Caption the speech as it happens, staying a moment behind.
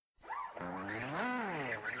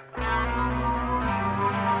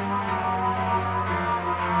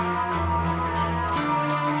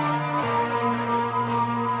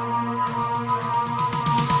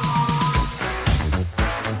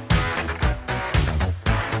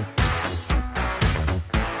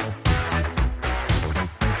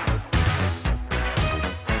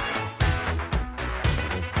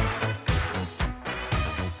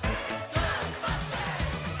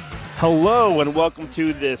Hello and welcome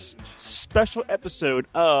to this special episode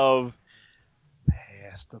of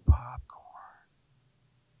Pass the Popcorn.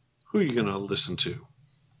 Who are you going to listen to?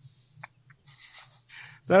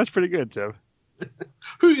 That was pretty good, Tim.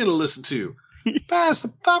 Who are you going to listen to? Pass the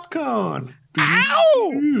popcorn.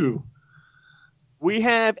 Ow! We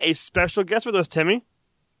have a special guest with us, Timmy.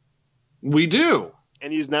 We do.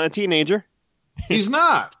 And he's not a teenager. He's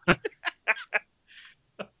not.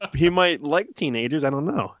 He might like teenagers. I don't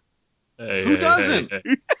know. Who doesn't?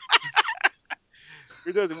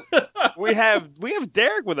 Who doesn't? We have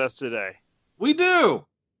Derek with us today. We do.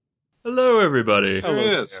 Hello, everybody. There he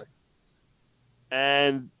is. Derek.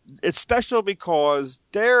 And it's special because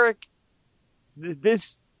Derek,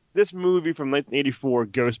 this movie from 1984,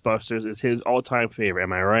 Ghostbusters, is his all-time favorite.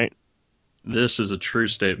 Am I right? This is a true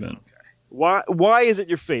statement. Why is it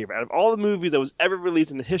your favorite? Out of all the movies that was ever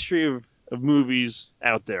released in the history of movies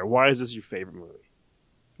out there, why is this your favorite movie?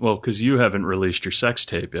 Well, because you haven't released your sex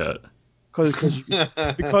tape yet.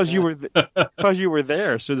 Because you were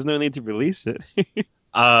there, so there's no need to release it.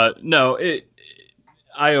 No,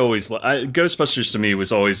 Ghostbusters to me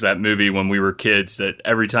was always that movie when we were kids that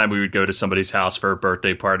every time we would go to somebody's house for a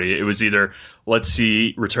birthday party, it was either let's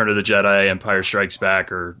see Return of the Jedi, Empire Strikes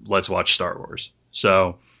Back, or let's watch Star Wars.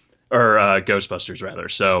 So, or Ghostbusters rather.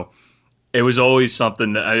 So it was always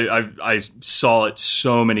something that I saw it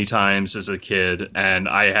so many times as a kid, and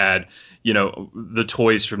I had, the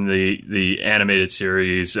toys from the animated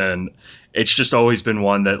series, and it's just always been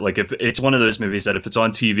one that, like, if it's one of those movies that if it's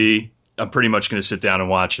on TV, I'm pretty much going to sit down and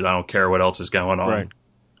watch it. I don't care what else is going on. Right.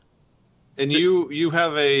 And you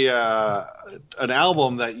have an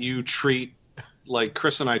album that you treat like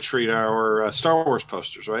Chris and I treat our Star Wars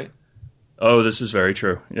posters, right? Oh, this is very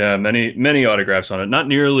true. Yeah, many autographs on it. Not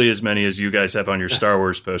nearly as many as you guys have on your Star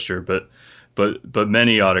Wars poster, but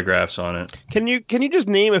many autographs on it. Can you just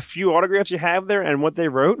name a few autographs you have there and what they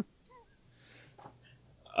wrote?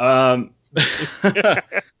 Are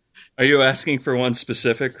you asking for one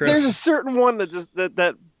specific, Chris? There's a certain one that just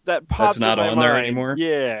that pops. That's not in my on mind. there anymore?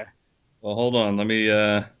 Yeah. Well, hold on. Let me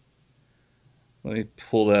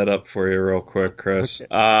pull that up for you real quick, Chris.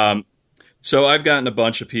 Okay. So I've gotten a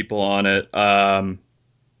bunch of people on it. The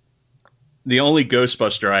only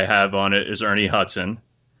Ghostbuster I have on it is Ernie Hudson.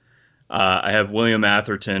 I have William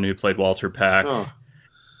Atherton, who played Walter Peck. Oh.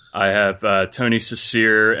 I have Tony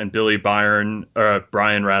Cecere and Billy Bryan,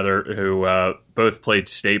 who both played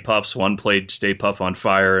Stay Puffs. One played Stay Puff on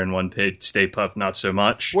Fire, and one played Stay Puff Not So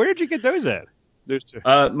Much. Where did you get those at? Those two?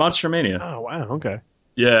 Monster Mania. Oh, wow. Okay.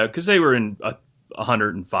 Yeah, because they were in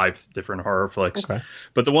 105 different horror flicks. Okay.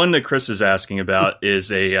 But the one that Chris is asking about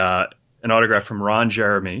is an autograph from Ron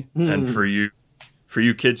Jeremy. And for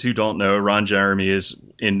you kids who don't know, Ron Jeremy is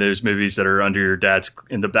in those movies that are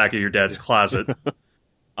in the back of your dad's closet.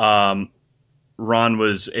 Ron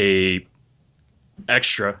was a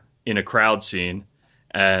extra in a crowd scene,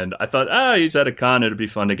 and I thought, he's at a con, it'd be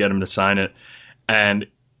fun to get him to sign it. And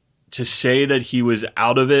to say that he was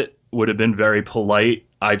out of it would have been very polite.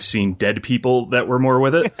 I've seen dead people that were more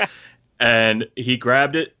with it. And he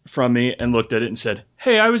grabbed it from me and looked at it and said,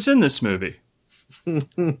 "Hey, I was in this movie."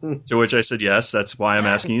 To which I said, "Yes, that's why I'm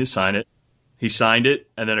asking you to sign it." He signed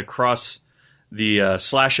it, and then across the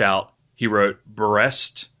slash out, he wrote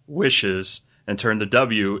 "breast wishes" and turned the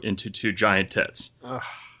W into two giant tits.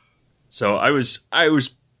 So I was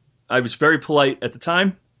very polite at the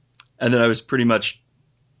time, and then I was pretty much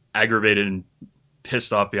aggravated and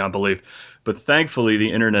pissed off beyond belief. But thankfully,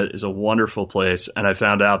 the internet is a wonderful place, and I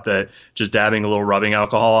found out that just dabbing a little rubbing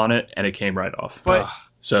alcohol on it, and it came right off. But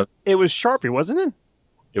so it was Sharpie, wasn't it?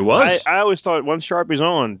 It was. I always thought once Sharpie's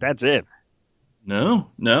on, that's it. No,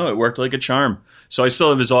 it worked like a charm. So I still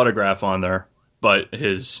have his autograph on there, but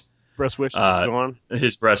his breast wishes is gone.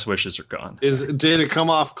 His breast wishes are gone. Did it come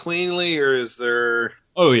off cleanly, or is there?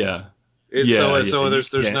 Oh yeah. So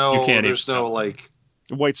there's no like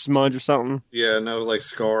white smudge or something. Yeah, no like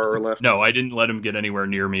scar or left. No, I didn't let him get anywhere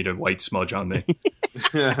near me to white smudge on me.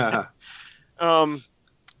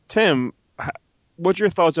 Tim, what's your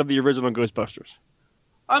thoughts of the original Ghostbusters?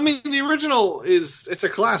 I mean, the original it's a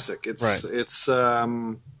classic. It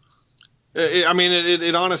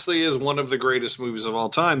honestly is one of the greatest movies of all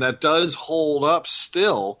time. That does hold up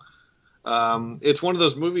still. It's one of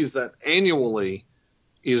those movies that annually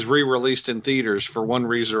is re-released in theaters for one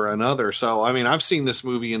reason or another. So, I mean, I've seen this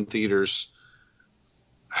movie in theaters.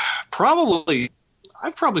 I've probably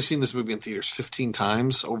seen this movie in theaters 15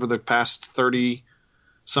 times over the past 30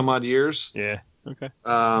 some odd years. Yeah. Okay.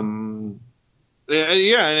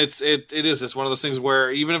 Yeah, and it's one of those things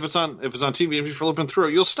where even if it's on TV and you're flipping through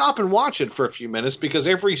it, you'll stop and watch it for a few minutes because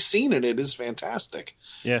every scene in it is fantastic.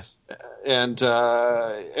 Yes, and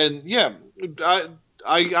yeah,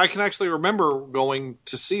 I can actually remember going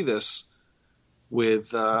to see this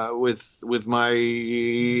with my,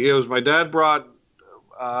 it was my dad brought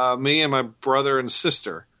me and my brother and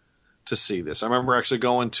sister to see this. I remember actually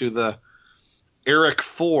going to the Eric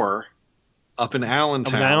 4 up in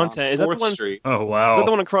Allentown, is that the 4th one? Street. Oh, wow. Is that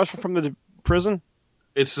the one across from the prison?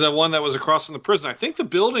 It's the one that was across from the prison. I think the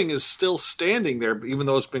building is still standing there, even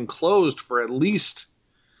though it's been closed for it's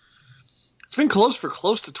been closed for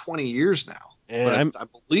close to 20 years now. Yeah, but I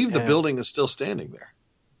believe the building is still standing there.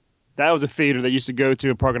 That was a theater that used to go to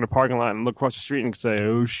and park in the parking lot and look across the street and say,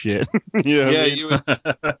 "Oh shit!" You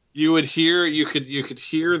could hear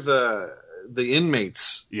the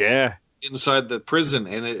inmates, inside the prison,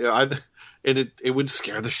 and it would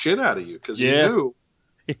scare the shit out of you because you knew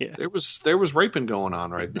there was raping going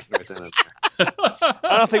on right then and there.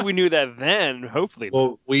 I don't think we knew that then. Hopefully,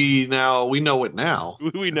 well, we know it now.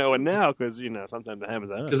 We know it now because sometimes it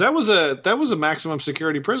happens. Because that was a maximum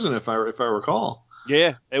security prison, if I recall.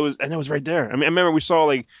 Yeah, it was right there. I mean, I remember we saw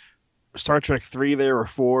like Star Trek 3 there or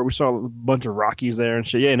 4. We saw a bunch of Rockies there and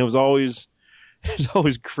shit. Yeah, and it was always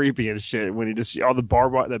creepy and shit when you just see all the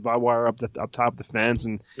barbed wire up top of the fence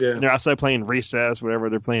and they're outside playing recess,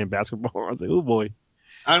 whatever they're playing basketball. I was like, oh boy.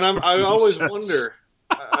 And I always wonder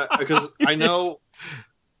because I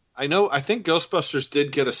think Ghostbusters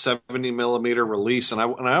did get a 70 millimeter release, and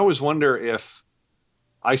I always wonder if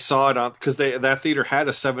I saw it on because that theater had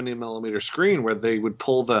a 70 millimeter screen where they would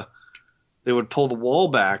pull the wall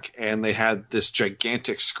back and they had this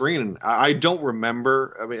gigantic screen. And I don't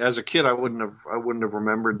remember. I mean, as a kid, I wouldn't have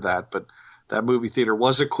remembered that, but that movie theater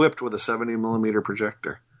was equipped with a 70 millimeter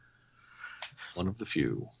projector. One of the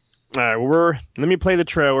few. All right, let me play the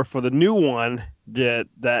trailer for the new one that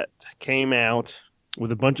came out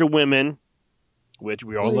with a bunch of women, which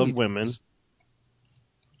we all love women.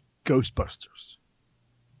 Ghostbusters.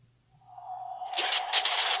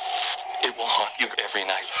 It will haunt you every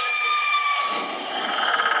night.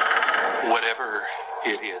 Whatever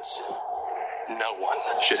it is, no one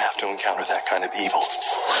should have to encounter that kind of evil.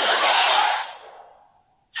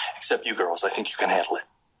 Except you girls. I think you can handle it.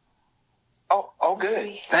 Oh,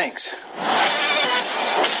 good. Thanks.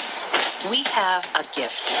 We have a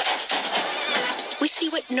gift. We see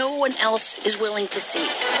what no one else is willing to see.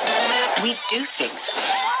 We do things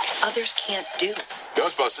others can't do.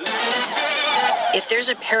 Ghostbusters. If there's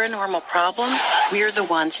a paranormal problem, we're the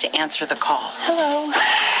ones to answer the call. Hello.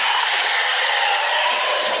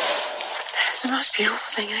 It's the most beautiful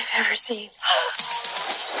thing I've ever seen.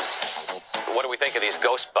 What do we think of these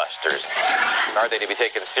Ghostbusters? Are they to be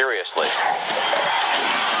taken seriously?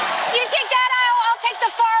 You take that aisle, I'll take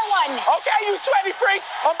the far one. Okay, you sweaty freak!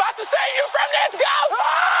 I'm about to save you from this ghost!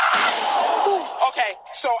 Okay,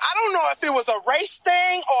 so I don't know if it was a race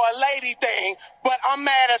thing or a lady thing, but I'm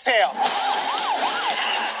mad as hell.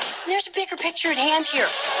 There's a bigger picture at hand here.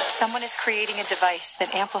 Someone is creating a device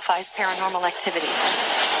that amplifies paranormal activity.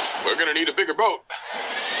 We're gonna need a bigger boat.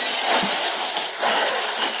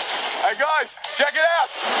 Hey guys, check it out!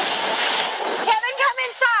 Kevin, come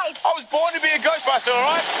inside. I was born to be a Ghostbuster,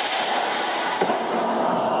 alright?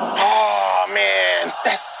 Oh, man,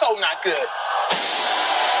 that's so not good.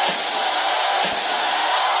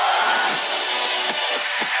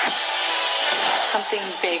 Something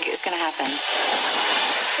big is going to happen.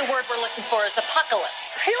 The word we're looking for is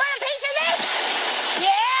apocalypse. You want a piece of this?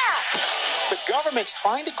 Yeah. The government's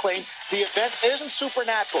trying to claim the event isn't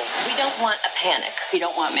supernatural. We don't want a panic. We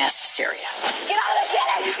don't want mass hysteria. Get out of the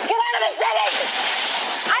city! Get out of the city!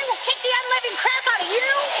 I will kick the unliving crap out of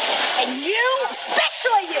you, and you,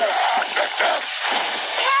 especially you.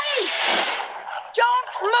 Hey! Don't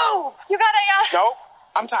move! You gotta, No,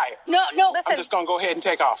 I'm tired. No, listen. I'm just going to go ahead and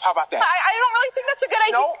take off. How about that? I don't really think that's a good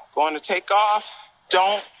idea. No, going to take off.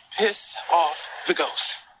 Don't piss off the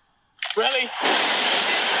ghost. Really?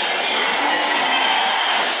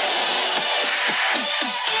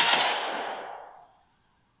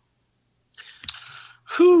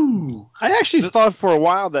 Whew. I actually thought for a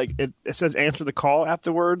while that it says answer the call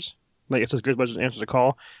afterwards. Like it says Ghostbusters answer the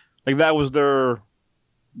call. Like that was the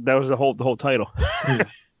whole title.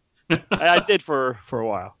 I did for a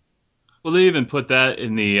while. Well, they even put that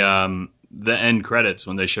in the end credits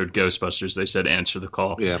when they showed Ghostbusters. They said answer the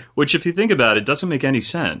call. Yeah. Which, if you think about it, doesn't make any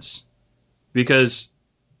sense because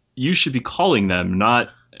you should be calling them, not.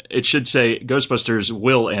 It should say Ghostbusters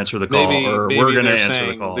will answer the call, or maybe we're going to they're answer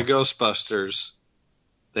saying the call. The Ghostbusters,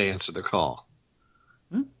 they answer the call.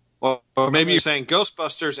 Or maybe you're saying,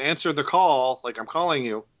 Ghostbusters, answer the call, like I'm calling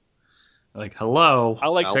you. Like, hello.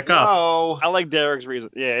 Pick up. I like Derek's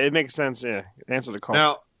reason. Yeah, it makes sense. Yeah, answer the call.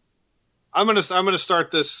 Now, I'm gonna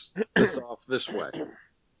start this off this way.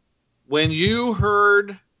 When you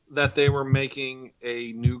heard that they were making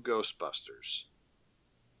a new Ghostbusters,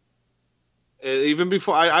 even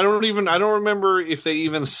before I don't remember if they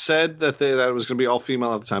even said that it was going to be all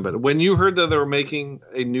female at the time. But when you heard that they were making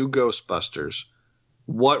a new Ghostbusters,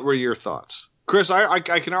 what were your thoughts, Chris? I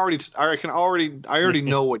already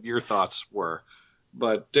know what your thoughts were,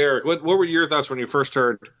 but Derek, what were your thoughts when you first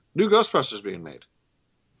heard new Ghostbusters being made?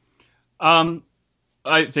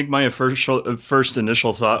 I think my first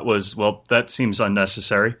initial thought was, well, that seems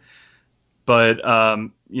unnecessary. But,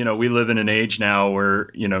 we live in an age now where,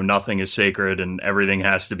 nothing is sacred and everything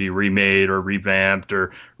has to be remade or revamped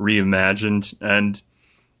or reimagined. And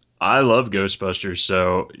I love Ghostbusters.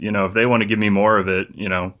 So, if they want to give me more of it,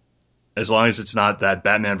 as long as it's not that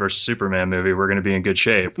Batman versus Superman movie, we're going to be in good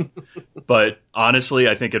shape. But honestly,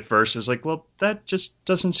 I think at first it was like, well, that just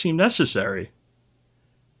doesn't seem necessary.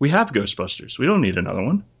 We have Ghostbusters. We don't need another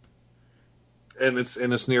one. And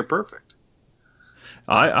it's near perfect.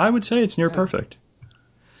 I would say it's near perfect.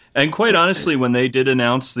 And quite honestly, when they did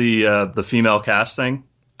announce the female cast thing,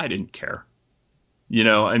 I didn't care.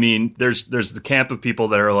 There's the camp of people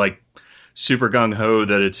that are like super gung ho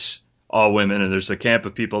that it's all women, and there's the camp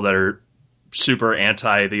of people that are super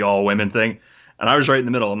anti the all women thing. And I was right in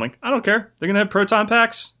the middle. I'm like, I don't care. They're gonna have proton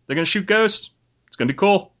packs. They're gonna shoot ghosts. It's gonna be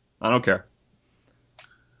cool. I don't care.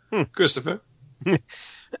 Christopher.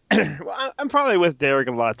 Well, I'm probably with Derek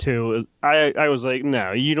a lot too. I was like,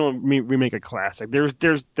 no, you don't remake a classic. There's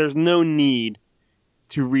no need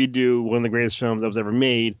to redo one of the greatest films that was ever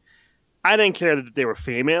made. I didn't care that they were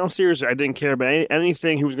female. Seriously, I didn't care about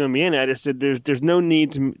anything who was going to be in it. I just said there's no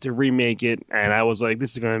need to remake it, and I was like,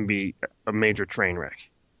 this is going to be a major train wreck.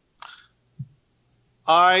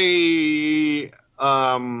 I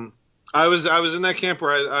was in that camp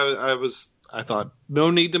where I thought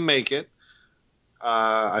no need to make it.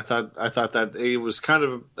 I thought that it was kind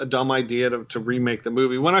of a dumb idea to remake the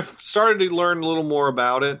movie. When I started to learn a little more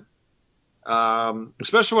about it,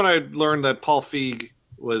 especially when I learned that Paul Feig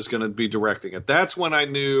was going to be directing it, that's when I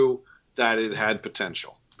knew that it had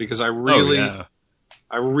potential, because I really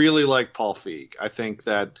like Paul Feig. I think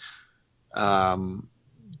that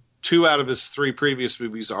 2 out of his 3 previous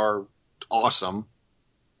movies are awesome,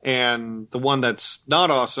 and the one that's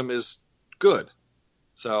not awesome is good.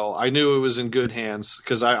 So I knew it was in good hands,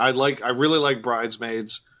 because I really like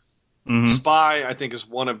Bridesmaids. Mm-hmm. Spy, I think, is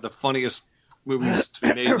one of the funniest movies to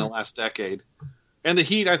be made in the last decade, and The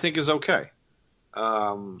Heat, I think, is okay.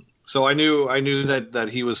 So I knew that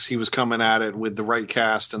he was coming at it with the right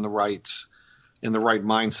cast and the right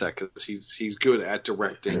mindset, because he's good at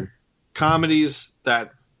directing comedies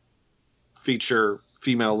that feature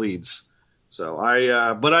female leads. So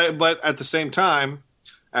but at the same time,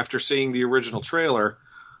 after seeing the original trailer,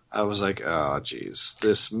 I was like, oh, geez,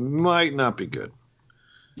 this might not be good.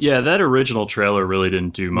 Yeah, that original trailer really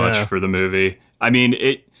didn't do much for the movie. I mean,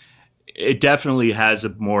 it definitely has a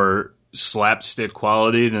more slapstick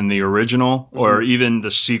quality than the original, or even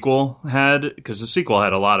the sequel had, because the sequel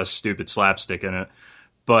had a lot of stupid slapstick in it.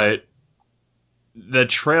 But the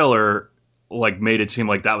trailer made it seem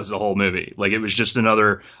like that was the whole movie. Like, it was just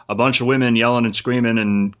a bunch of women yelling and screaming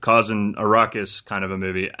and causing a ruckus kind of a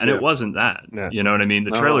movie. And it wasn't that. Yeah. You know what I mean?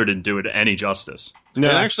 The trailer didn't do it any justice. No.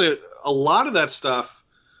 And actually, a lot of that stuff,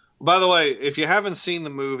 by the way, if you haven't seen the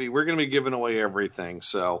movie, we're going to be giving away everything.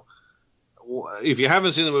 So if you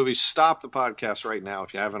haven't seen the movie, stop the podcast right now.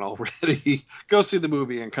 If you haven't already, go see the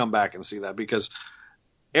movie and come back and see that, because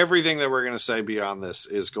everything that we're going to say beyond this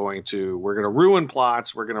is we're going to ruin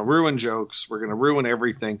plots, we're going to ruin jokes, we're going to ruin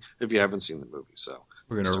everything if you haven't seen the movie. So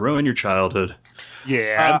we're going to ruin your childhood.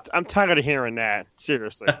 Yeah, I'm tired of hearing that.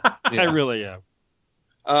 Seriously. I really am.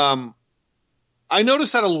 I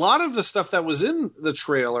noticed that a lot of the stuff that was in the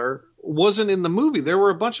trailer wasn't in the movie. There were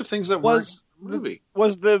a bunch of things that was in the movie.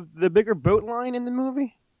 Was the bigger boat line in the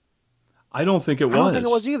movie? I don't think it was. I don't think it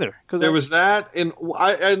was either. There was that, and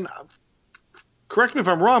correct me if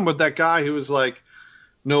I'm wrong, but that guy who was like,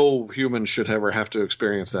 no human should ever have to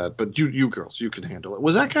experience that, but you girls, you can handle it.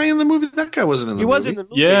 Was that guy in the movie? That guy wasn't in the movie. He was in the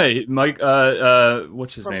movie. Yeah, Mike.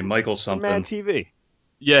 What's his name? Michael something. Mad TV.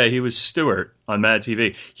 Yeah, he was Stewart on Mad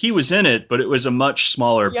TV. He was in it, but it was a much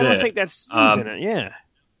smaller bit. I don't think that scene was in it. Yeah.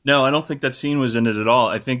 No, I don't think that scene was in it at all.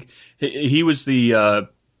 I think he was the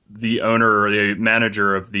owner or the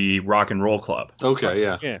manager of the Rock and Roll Club. Okay,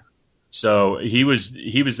 yeah. Yeah. So he was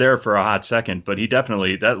there for a hot second, but he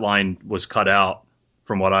definitely, that line was cut out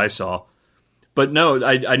from what I saw. But no,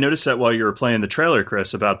 I noticed that while you were playing the trailer,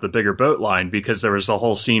 Chris, about the bigger boat line, because there was the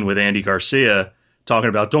whole scene with Andy Garcia talking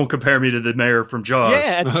about, don't compare me to the mayor from Jaws.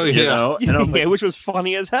 Yeah. Oh, yeah. You know? And I'm like, which was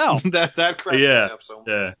funny as hell. that cracked me up so much.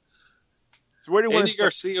 Yeah. So where do you want Andy to start?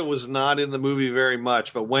 Garcia was not in the movie very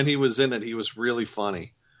much, but when he was in it, he was really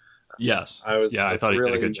funny. Yes. I thought he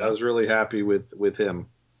really, did a good job. I was really happy with him.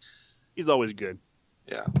 He's always good.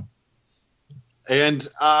 Yeah. And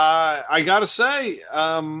I gotta say,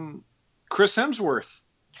 Chris Hemsworth,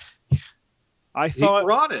 he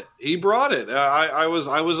brought it. I was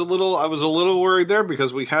a little worried there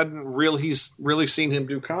because we hadn't really seen him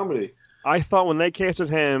do comedy. I thought when they casted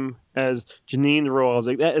him as Janine's role, I was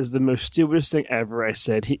like, that is the most stupidest thing ever. I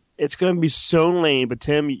said, it's going to be so lame, but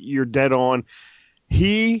Tim, you're dead on.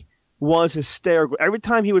 He was hysterical. Every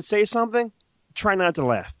time he would say something, try not to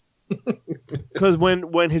laugh. Because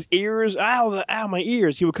when his ears, my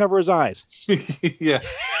ears, he would cover his eyes. Yeah.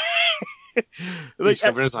 He's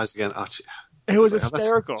covering his eyes again. Oh, it was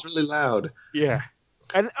hysterical. It's really loud. Yeah.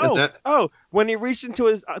 And when he reached into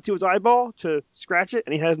his eyeball to scratch it,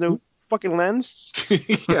 and he has no fucking lens.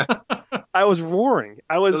 Yeah. I was roaring.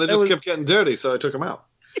 They just kept getting dirty, so I took him out.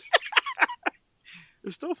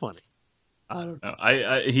 It's still funny. I don't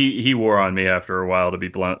know. He wore on me after a while, to be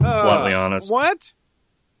bluntly honest. What?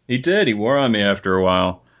 He did. He wore on me after a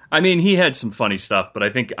while. I mean, he had some funny stuff, but I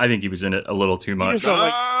think he was in it a little too much.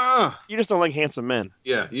 You just don't like handsome men.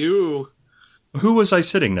 Yeah, you. Who was I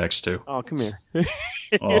sitting next to? Oh, come here.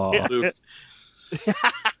 Luke.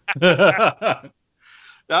 And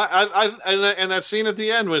that scene at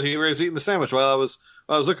the end when he was eating the sandwich. While I was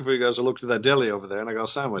looking for you guys, I looked at that deli over there and I got a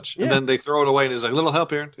sandwich. Yeah. And then they throw it away and he's like, little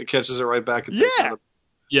help here. He catches it right back. And takes it.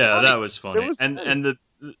 Yeah, that was funny. And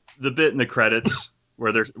the bit in the credits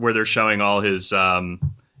where they're showing all his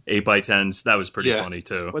 8x10s, that was pretty funny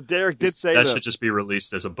too. But Derek did say that should just be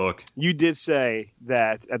released as a book. You did say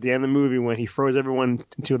that at the end of the movie when he froze everyone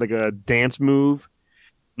into like a dance move.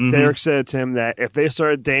 Mm-hmm. Derek said to him that if they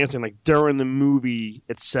started dancing like during the movie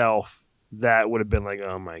itself, that would have been like,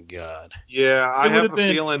 oh my god. Yeah, I have a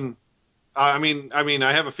feeling. I mean,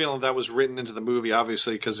 I have a feeling that was written into the movie,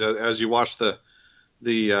 obviously, because as you watch the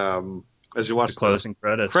closing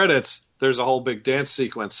credits, there's a whole big dance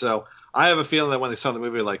sequence. So I have a feeling that when they saw the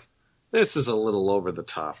movie, like, this is a little over the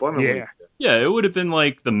top. Yeah, it would have been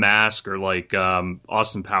like The Mask or like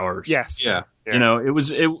Austin Powers. Yes. Yeah. You know,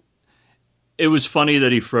 it was funny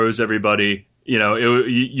that he froze everybody. You know,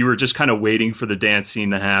 you were just kind of waiting for the dance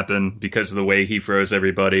scene to happen because of the way he froze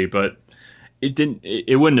everybody, but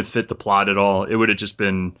it wouldn't have fit the plot at all. It would have just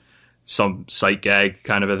been some sight gag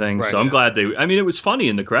kind of a thing. Right, so I'm glad it was funny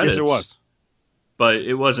in the credits. Yes, it was. But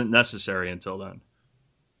it wasn't necessary until then.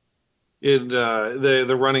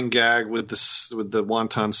 The running gag with the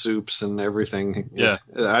wonton soups and everything. Yeah.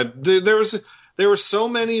 There were so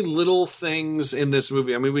many little things in this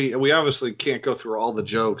movie. I mean, we obviously can't go through all the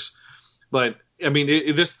jokes, but I mean,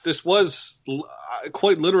 this was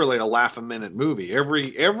quite literally a laugh a minute movie.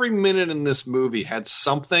 Every minute in this movie had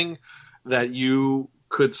something that you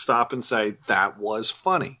could stop and say that was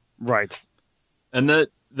funny. Right. And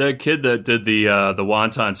that kid that did the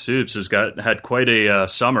wonton soups had quite a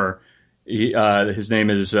summer. His name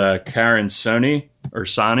is Karen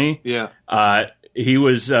Soni. Yeah. He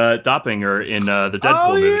was Doppelganger in the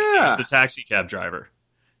Deadpool movie. Yeah. He's the taxi cab driver.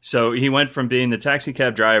 So he went from being the taxi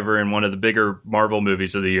cab driver in one of the bigger Marvel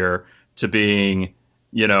movies of the year to being,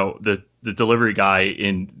 you know, the delivery guy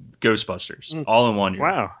in Ghostbusters, all in 1 year.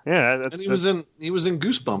 Wow, yeah. And he was in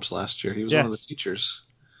Goosebumps last year. He was one of the teachers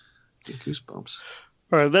in Goosebumps.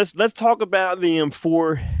 All right, let's talk about the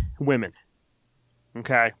 4 women.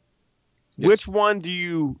 Okay, yes. Which one do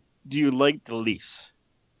you like the least?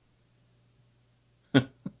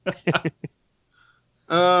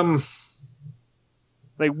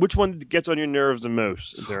 Like, which one gets on your nerves the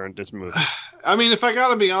most during this movie? I mean, if I got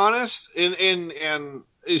to be honest, and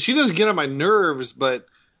she doesn't get on my nerves, but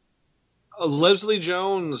Leslie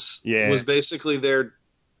Jones was basically there.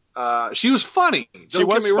 She was funny. Don't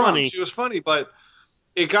get me wrong. She was funny, but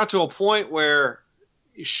it got to a point where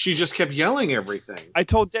she just kept yelling everything. I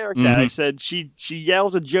told Derek that. I said she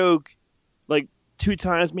yells a joke like 2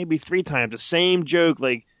 times, maybe 3 times, the same joke,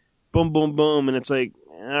 like boom, boom, boom, and it's like,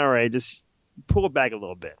 all right, just pull it back a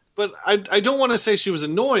little bit. But I don't want to say she was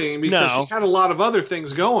annoying because she had a lot of other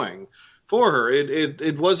things going for her.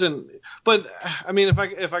 It wasn't. But I mean, if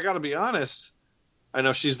I got to be honest, I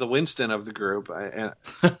know she's the Winston of the group.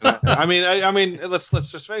 I mean, let's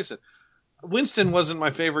just face it. Winston wasn't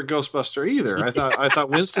my favorite Ghostbuster either. I thought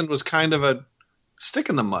Winston was kind of a stick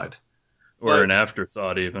in the mud, or an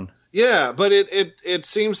afterthought even. Yeah, but it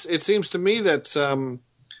seems to me that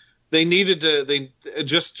they needed to. They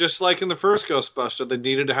just like in the first Ghostbuster, they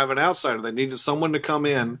needed to have an outsider. They needed someone to come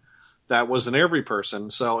in that was an every person.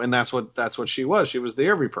 So, and that's what she was. She was the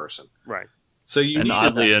every person. Right. So and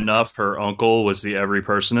oddly enough, her uncle was the every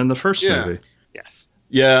person in the first movie. Yes.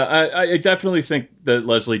 Yeah, I definitely think that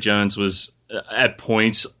Leslie Jones was at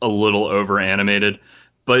points a little over animated,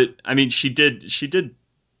 but I mean, she did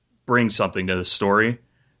bring something to the story.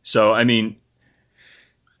 So I mean,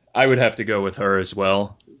 I would have to go with her as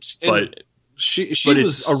well. But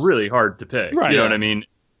it's a really hard to pick. Right. You know what I mean?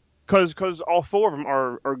 Because all four of them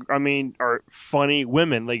are funny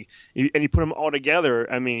women. Like, and you put them all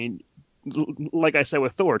together. I mean, like I said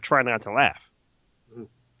with Thor, try not to laugh.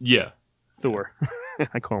 Yeah, Thor.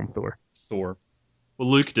 I call him Thor. Thor. Well,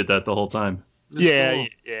 Luke did that the whole time. Yeah.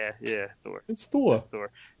 Thor. It's Thor.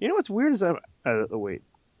 Thor. You know what's weird is that wait,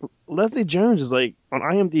 Leslie Jones is like on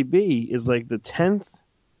IMDb is like the 10th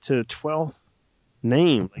to 12th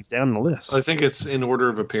name like down the list. I think it's in order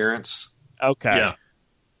of appearance. Okay. Yeah.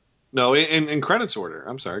 No, in credits order.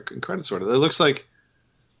 I'm sorry, in credits order. It looks like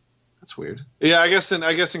that's weird. Yeah, I guess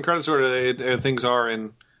in credits order things are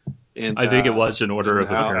in. I think it was in order of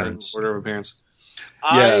appearance. Order of appearance.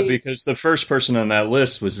 Yeah, because the first person on that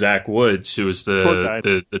list was Zach Woods, who was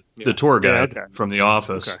the tour guide from The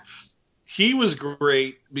Office. Okay. He was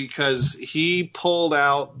great because he pulled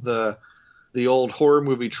out the old horror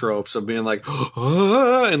movie tropes of being like,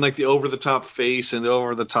 and like the over the top face and the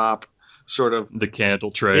over the top sort of the candle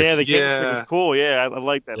trick. Yeah, the candle trick was cool. Yeah, I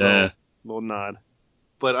like that little nod.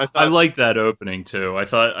 But I liked that opening too. I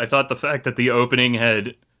thought the fact that the opening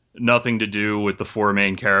had nothing to do with the four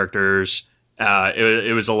main characters.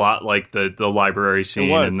 It was a lot like the library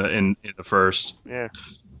scene in the first. Yeah,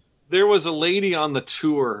 there was a lady on the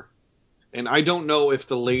tour, and I don't know if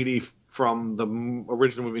the lady from the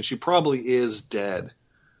original movie, and she probably is dead,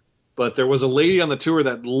 but there was a lady on the tour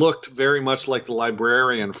that looked very much like the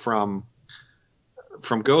librarian from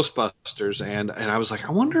Ghostbusters, and I was like,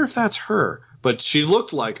 I wonder if that's her. But she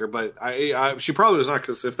looked like her, but she probably was not,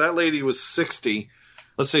 because if that lady was 60.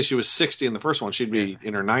 Let's say she was 60 in the first one, she'd be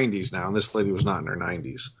in her 90s now, and this lady was not in her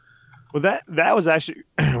 90s. Well, that was actually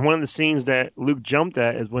one of the scenes that Luke jumped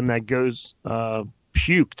at, is when that ghost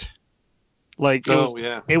puked. Like,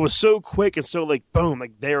 it was so quick and so like boom,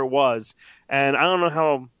 like there it was. And I don't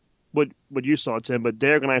know what you saw, Tim, but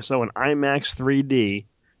Derek and I saw an IMAX 3D,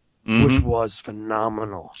 which was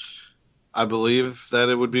phenomenal. I believe that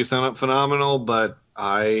it would be phenomenal, but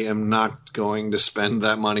I am not going to spend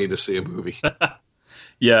that money to see a movie.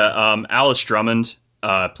 Yeah, Alice Drummond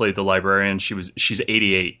played the librarian. She's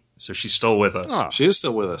 88, so she's still with us. Oh, she is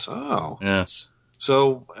still with us. Oh, yes.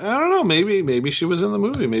 So I don't know. Maybe she was in the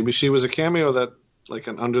movie. Maybe she was a cameo, that like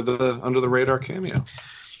an under the radar cameo.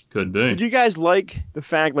 Could be. Did you guys like the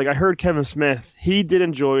fact? Like, I heard Kevin Smith. He did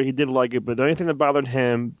enjoy it. He did like it, but the only thing that bothered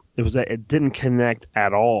him was that it didn't connect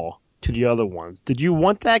at all to the other ones. Did you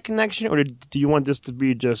want that connection, or do you want this to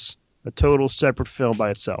be just a total separate film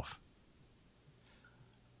by itself?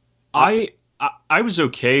 I was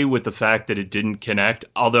okay with the fact that it didn't connect,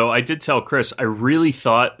 although I did tell Chris, I really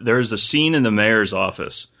thought there's a scene in the mayor's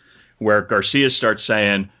office where Garcia starts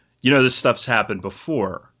saying, this stuff's happened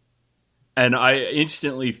before. And I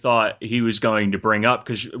instantly thought he was going to bring up,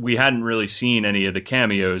 because we hadn't really seen any of the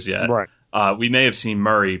cameos yet. Right. We may have seen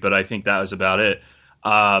Murray, but I think that was about it.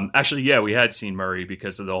 Actually, yeah, we had seen Murray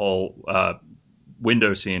because of the whole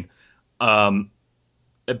window scene.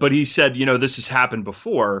 But he said, this has happened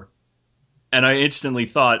before. And I instantly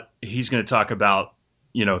thought he's going to talk about,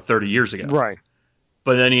 30 years ago. Right.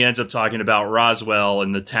 But then he ends up talking about Roswell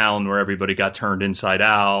and the town where everybody got turned inside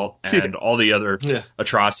out and all the other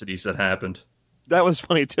atrocities that happened. That was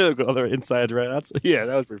funny, too. Other inside right outside. Yeah,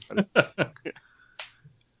 that was pretty funny.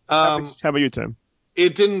 How about you, Tim?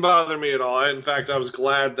 It didn't bother me at all. In fact, I was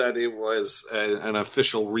glad that it was an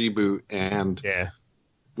official reboot, and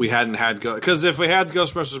we hadn't had because if we had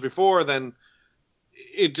Ghostbusters before, then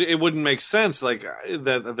it wouldn't make sense like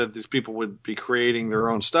that these people would be creating their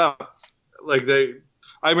own stuff. Like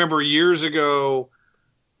I remember years ago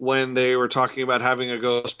when they were talking about having a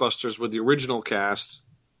Ghostbusters with the original cast,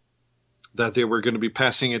 that they were going to be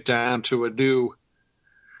passing it down to a new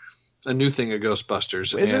thing of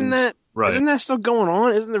Ghostbusters. Isn't that still going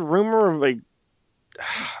on? Isn't the rumor of like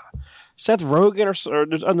Seth Rogen or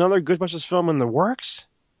there's another Ghostbusters film in the works?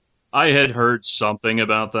 I had heard something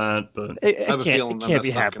about that, but I have a feeling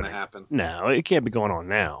that's not going to happen. No, it can't be going on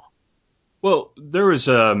now. Well, there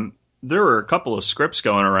were a couple of scripts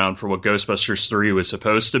going around for what Ghostbusters 3 was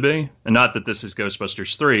supposed to be, and not that this is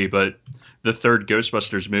Ghostbusters 3, but the third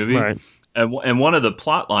Ghostbusters movie. Right. And one of the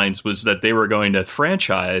plot lines was that they were going to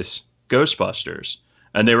franchise Ghostbusters,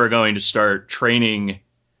 and they were going to start training,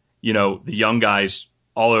 the young guys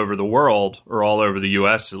all over the world, or all over the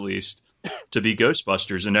U.S. at least, to be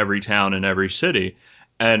Ghostbusters in every town and every city.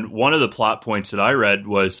 And one of the plot points that I read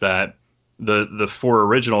was that the 4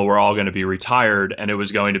 original were all going to be retired, and it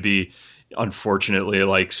was going to be, unfortunately,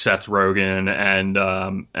 like Seth Rogen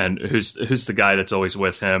and who's the guy that's always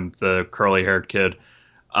with him, the curly haired kid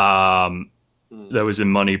that was in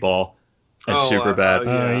Moneyball and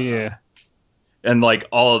Superbad. Yeah. And like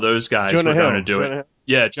all of those guys Jonah were going to Hill. do Jonah it.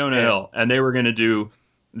 Yeah, Jonah Hill. And they were going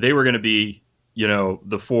to be,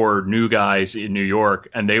 the 4 new guys in New York,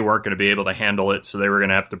 and they weren't going to be able to handle it. So they were going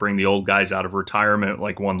to have to bring the old guys out of retirement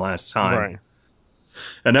like one last time. Right.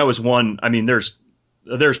 And that was one. I mean, there's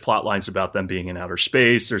plot lines about them being in outer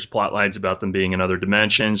space. There's plot lines about them being in other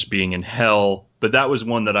dimensions, being in hell. But that was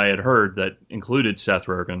one that I had heard that included Seth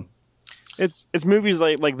Rogen. It's movies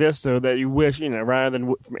like this, though, that you wish, rather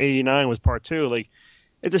than from 89 was part 2. Like,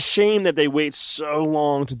 it's a shame that they wait so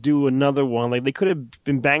long to do another one. Like, they could have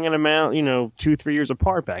been banging them out, 2-3 years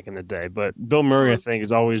apart back in the day. But Bill Murray, I think,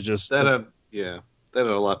 is always just... That had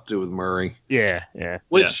a lot to do with Murray. Yeah.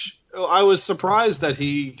 Which I was surprised that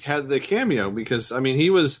he had the cameo, because, I mean, he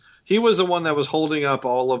was the one that was holding up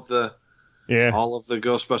all of the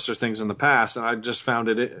Ghostbuster things in the past, and I just found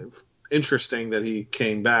it interesting that he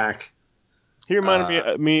came back. He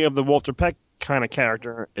reminded me of the Walter Peck kind of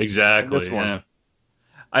character. Exactly. This one. Yeah.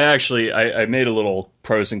 I actually I made a little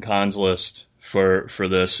pros and cons list for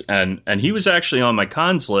this, and he was actually on my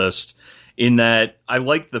cons list in that I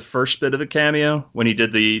liked the first bit of the cameo when he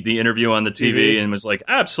did the interview on the TV and was like,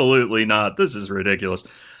 absolutely not, this is ridiculous.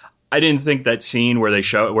 I didn't think that scene where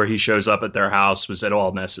he shows up at their house was at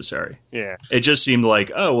all necessary. Yeah. It just seemed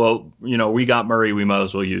like, oh, well, we got Murray, we might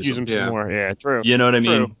as well use him some more. Yeah, true. You know what I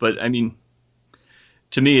mean? True. But I mean,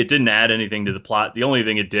 to me, it didn't add anything to the plot. The only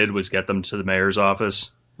thing it did was get them to the mayor's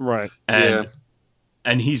office. Right.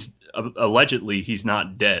 And he's allegedly he's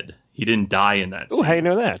not dead. He didn't die in that scene. Oh, how you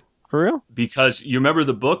know that? For real? Because you remember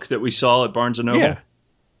the book that we saw at Barnes & Noble? Yeah.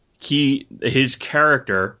 His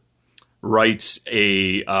character writes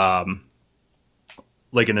a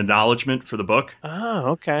like an acknowledgement for the book.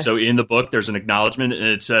 Oh, okay. So in the book, there's an acknowledgement, and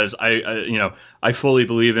it says, I fully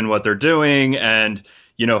believe in what they're doing, and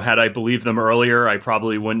had I believed them earlier, I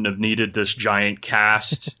probably wouldn't have needed this giant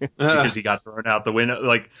cast because he got thrown out the window.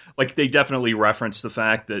 Like they definitely reference the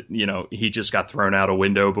fact that he just got thrown out a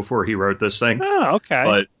window before he wrote this thing. Oh,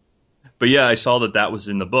 okay. But yeah, I saw that was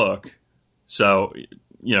in the book. So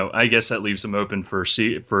I guess that leaves them open for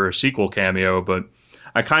a sequel cameo. But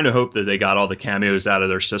I kind of hope that they got all the cameos out of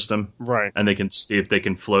their system, right? And they can see if they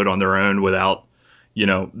can float on their own without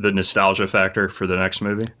the nostalgia factor for the next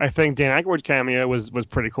movie. I think Dan Aykroyd's cameo was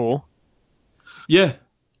pretty cool. Yeah.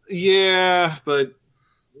 Yeah, but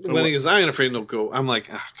when he's not afraid to go, I'm like,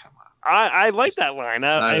 oh, come on. I like that line.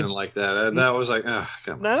 I didn't like that. That was like, oh,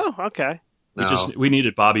 come on. No? Okay. No. We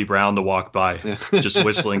needed Bobby Brown to walk by, just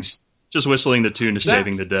whistling the tune of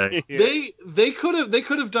Saving the Day. They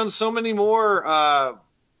could have done so many more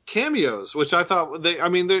cameos, which I thought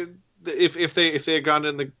if they had gone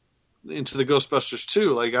into the Ghostbusters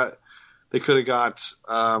 2, like they could have got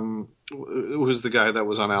who's the guy that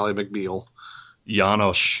was on Ally McBeal?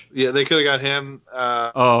 Janosch. Yeah, they could have got him.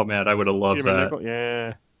 Oh man, I would have loved that.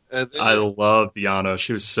 Yeah. I loved Janosch.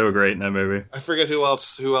 She was so great in that movie. I forget who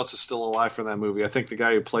else is still alive from that movie. I think the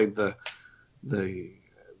guy who played the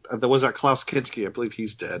was that Klaus Kinski. I believe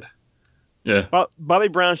he's dead. Yeah. Well, Bobby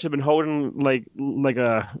Brown should have been holding like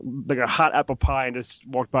a hot apple pie and just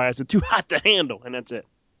walked by and said, "Too hot to handle," and that's it.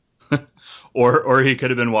 or he could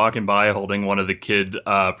have been walking by holding one of the kid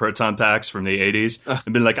proton packs from the 80s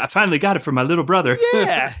and been like, "I finally got it for my little brother."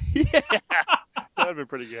 Yeah. That would have been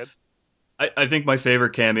pretty good. I think my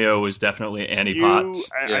favorite cameo was definitely Annie Potts.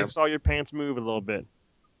 I saw your pants move a little bit.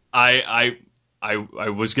 I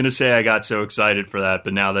was going to say I got so excited for that,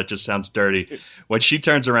 but now that just sounds dirty. When she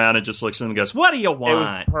turns around and just looks at him and goes, "What do you want?" It was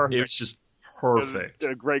perfect. It was just perfect. It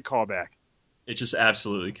was a great callback. It just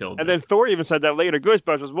absolutely killed me. And then Thor even said that later.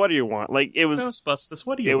 Ghostbusters, what do you want? Like it was Ghostbusters,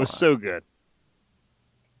 what do you want? It was so good.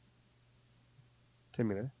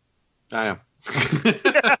 Timmy there? I am.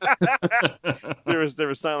 There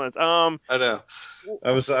was silence. I know.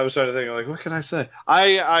 I was trying to think, like, what can I say?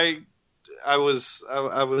 I was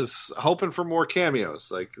hoping for more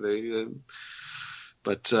cameos, like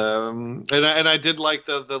but I did like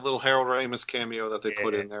the little Harold Ramis cameo that they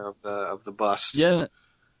put in there of the bust. Yeah,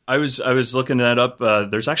 I was looking that up.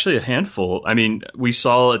 There's actually a handful. I mean, we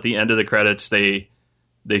saw at the end of the credits they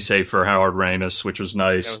say for Harold Ramis, which was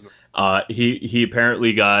nice. He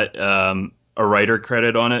apparently got a writer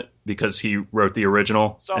credit on it because he wrote the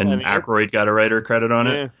original, Saw and that, yeah. Aykroyd got a writer credit on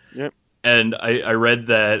it. Yeah, yep. And I read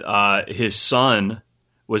that his son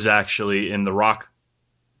was actually in the Rock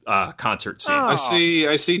concert scene. Oh.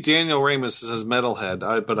 I see Daniel Ramos as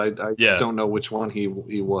Metalhead, but I Yeah. don't know which one he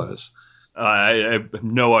was. I have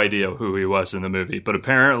no idea who he was in the movie, but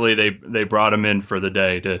apparently they brought him in for the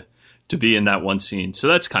day to be in that one scene. So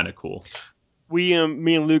that's kind of cool. Me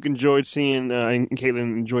and Luke enjoyed seeing, and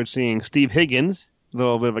Caitlin enjoyed seeing Steve Higgins, a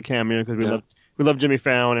little bit of a cameo because we love Jimmy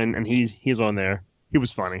Fallon, and he's on there. He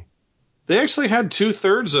was funny. They actually had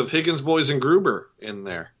 2/3 of Higgins, Boys, and Gruber in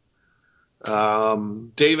there.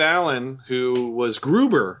 Dave Allen, who was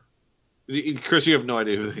Gruber. Chris, you have no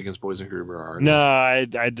idea who Higgins, Boys, and Gruber are. No,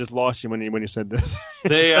 I just lost you when you said this.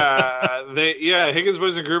 Higgins,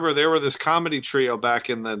 Boys, and Gruber. They were this comedy trio back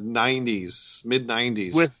in the '90s, mid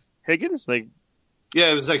 '90s. With Higgins, it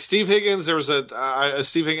was like Steve Higgins. There was a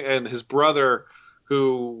Steve Higgins and his brother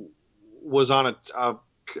who was on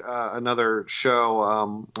another show.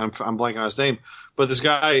 I'm blanking on his name, but this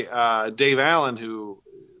guy Dave Allen who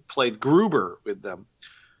played Gruber with them.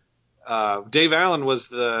 Dave Allen was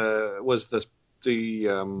the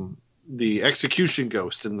execution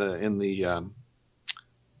ghost in the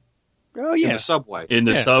subway. In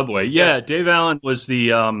the subway. Yeah, Dave Allen was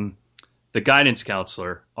the guidance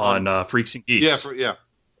counselor on Freaks and Geeks.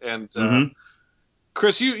 And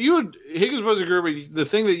Chris, you would Higgins, Boys, and Gruber. The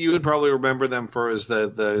thing that you would probably remember them for is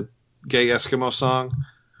the gay Eskimo song.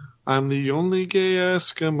 I'm the only gay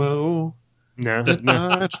Eskimo in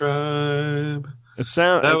my tribe. It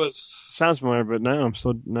sounds familiar, but no, I'm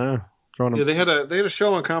still drawing. Yeah, they had a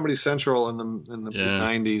show on Comedy Central in the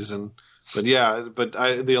mid-90s,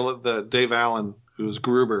 the Dave Allen, who was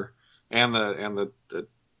Gruber, and the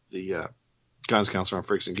guidance counselor on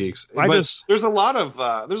Freaks and Geeks. There's a lot of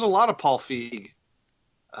Paul Feig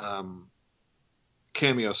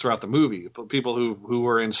cameos throughout the movie. People who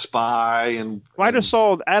were in Spy and. Well, I just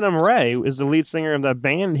saw Adam Ray is the lead singer of that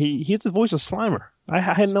band. He's the voice of Slimer. I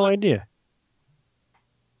had no idea.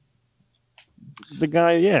 The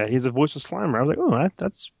guy, he's the voice of Slimer. I was like, oh,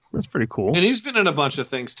 that's pretty cool. And he's been in a bunch of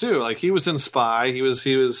things too. Like he was in Spy. He was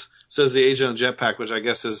says the agent on Jetpack, which I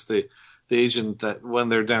guess is the agent that when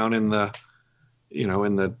they're down in the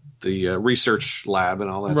research lab and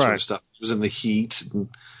all that sort of stuff. He was in The Heat and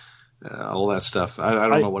all that stuff. I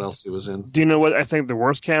don't know what else he was in. Do you know what I think the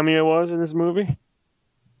worst cameo was in this movie?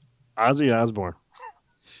 Ozzy Osbourne.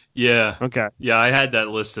 Yeah. Okay. Yeah, I had that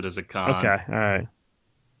listed as a con. Okay. All right.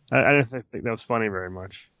 I didn't think that was funny very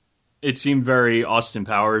much. It seemed very Austin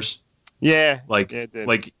Powers. Yeah. Like, it did.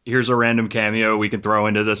 like here's a random cameo we can throw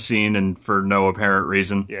into this scene and for no apparent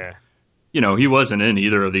reason. Yeah. He wasn't in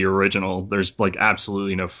either of the original. There's like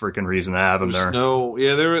absolutely no freaking reason to have him there.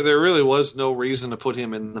 There really was no reason to put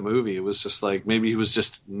him in the movie. It was just like maybe he was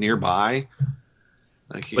just nearby.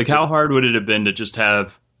 How hard would it have been to just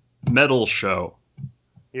have Metal Show?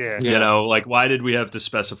 Yeah. Why did we have to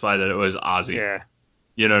specify that it was Ozzy? Yeah.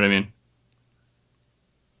 You know what I mean?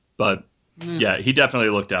 But yeah, he definitely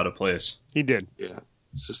looked out of place. He did. Yeah.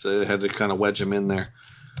 It's just they had to kind of wedge him in there.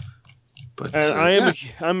 But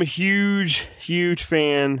I'm a huge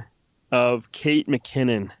fan of Kate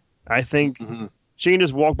McKinnon. I think she can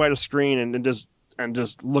just walk by the screen and just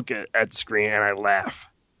look at the screen and I laugh.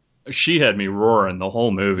 She had me roaring the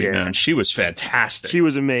whole movie, man. She was fantastic. She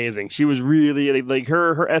was amazing. She was really like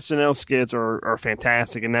her SNL skits are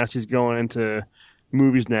fantastic, and now she's going into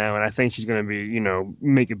movies now, and I think she's going to be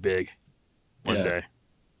make it big one day.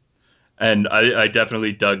 And I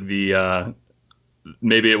definitely dug the.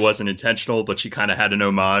 Maybe it wasn't intentional, but she kind of had an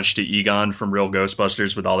homage to Egon from Real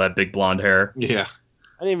Ghostbusters with all that big blonde hair. Yeah,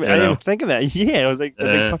 I didn't even think of that. Yeah, it was like the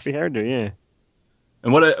big puffy hairdo. Yeah.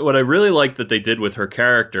 And what I really liked that they did with her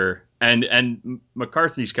character and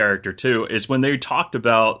McCarthy's character too is when they talked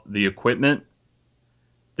about the equipment,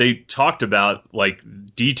 they talked about like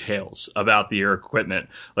details about the equipment.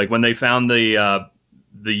 Like when they found the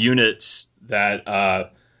units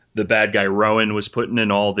that the bad guy Rowan was putting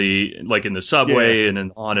in all the like in the subway and in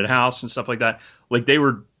the haunted house and stuff like that. Like they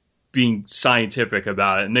were being scientific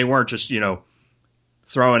about it, and they weren't just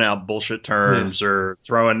throwing out bullshit terms or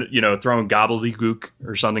throwing gobbledygook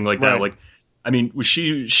or something like that. Like, I mean,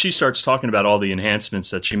 she starts talking about all the enhancements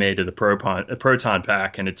that she made to the proton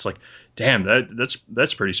pack, and it's like, damn,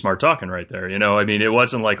 that's pretty smart talking right there. I mean, it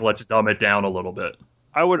wasn't like let's dumb it down a little bit.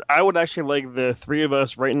 I would actually like the three of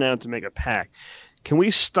us right now to make a pact. Can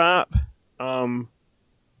we stop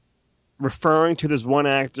referring to this one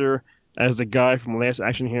actor as the guy from Last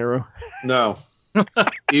Action Hero? No.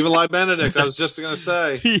 Evil Eye Benedict. I was just going to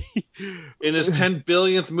say, in his 10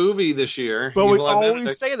 billionth movie this year. But Evil we Eye always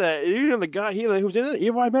Benedict. say that. Even the guy who's in it,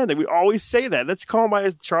 Evil Eye Benedict, we always say that. Let's call him by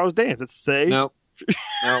his Charles Dance. Let's say No.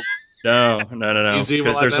 No. He's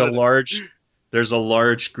Evil Because Eye there's a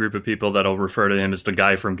large group of people that'll refer to him as the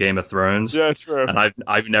guy from Game of Thrones. Yeah, true. And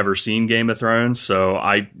I've never seen Game of Thrones, so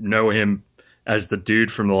I know him as the dude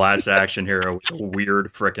from The Last Action Hero with a weird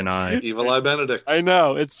frickin' eye. Evil Eye Benedict. I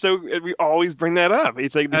know. It's so we always bring that up.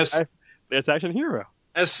 It's like that's Action Hero.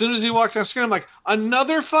 As soon as he walked on screen, I'm like,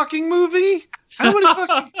 another fucking movie? How many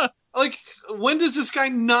fucking like? When does this guy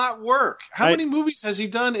not work? How many movies has he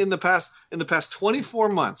done in the past 24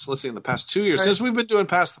 months? Let's see, in the past 2 years since we've been doing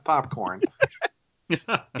Past the Popcorn.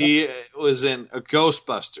 He was in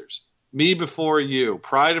Ghostbusters, Me Before You,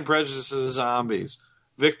 Pride and Prejudice and Zombies,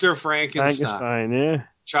 Victor Frankenstein, yeah.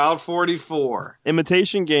 Child 44,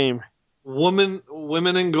 Imitation Game, Women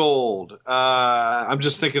in Gold. I'm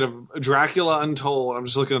just thinking of Dracula Untold. I'm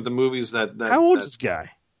just looking at the movies that how old is this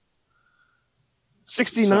guy?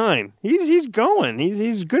 69. He's going.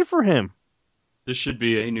 He's good for him. This should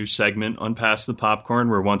be a new segment on Pass the Popcorn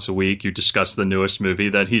where once a week you discuss the newest movie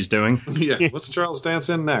that he's doing. Yeah, what's Charles Dance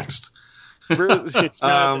in next? He's going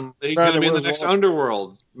to be in the next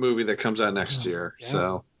Underworld movie that comes out next year. Yeah.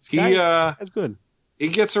 So that's good. He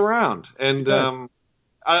gets around, and I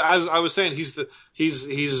was saying he's the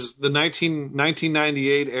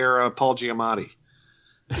 1998 era Paul Giamatti.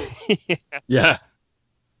 Yeah,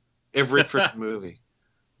 every freaking movie.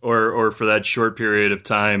 Or for that short period of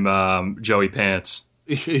time, Joey Pants.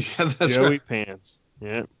 Yeah, that's Joey right. Pants.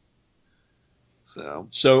 Yeah.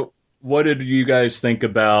 So what did you guys think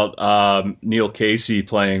about Neil Casey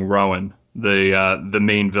playing Rowan, the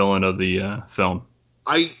main villain of the film?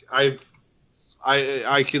 I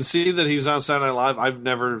can see that he's on Saturday Night Live. I've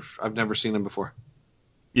never seen him before.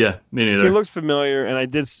 Yeah, me neither. He looks familiar, and I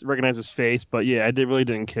did recognize his face, but yeah, I really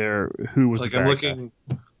didn't care who was like. The bad guy.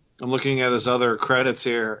 I'm looking at his other credits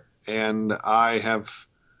here, and I have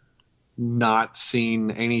not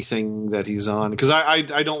seen anything that he's on because I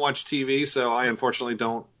don't watch TV, so I unfortunately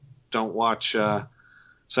don't watch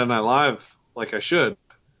Saturday Night Live like I should.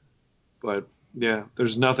 But yeah,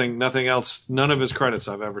 there's nothing else. None of his credits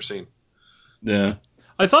I've ever seen. Yeah,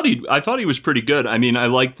 I thought he was pretty good. I mean, I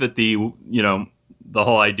liked that the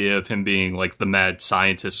whole idea of him being like the mad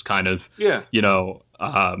scientist kind of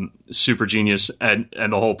super genius, and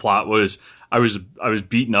the whole plot was I was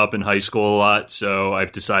beaten up in high school a lot, so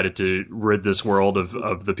I've decided to rid this world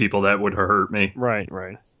of the people that would hurt me. Right.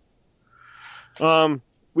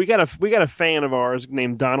 We got a fan of ours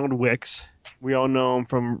named Donald Wicks. We all know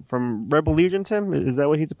him from Rebel Legion. Tim, is that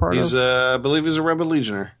what he's a part of? I believe he's a Rebel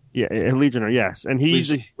Legionnaire. Yeah, a Legionnaire. Yes, and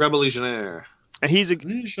he's a Rebel Legionnaire. And he's I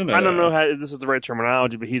don't know how this is the right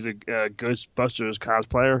terminology, but he's a Ghostbusters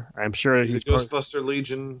cosplayer. I'm sure he's a Ghostbuster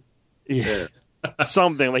Legion. Yeah,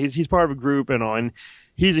 something like he's part of a group and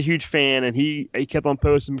he's a huge fan, and he kept on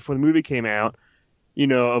posting before the movie came out.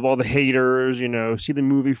 Of all the haters, see the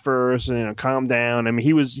movie first and calm down. I mean,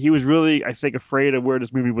 he was really, I think, afraid of where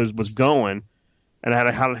this movie was going, and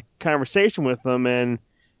I had a conversation with him, and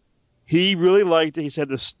he really liked it. He said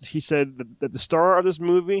that the star of this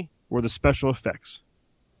movie were the special effects.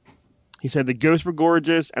 He said the ghosts were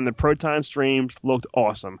gorgeous and the proton streams looked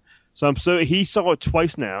awesome. So he saw it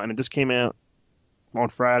twice now, and it just came out on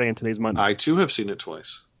Friday, and today's Monday. I too have seen it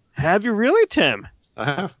twice. Have you really, Tim? I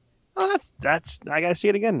have. Oh, that's I gotta see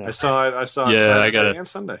it again now. I saw it Saturday and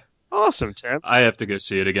Sunday. Awesome, Tim. I have to go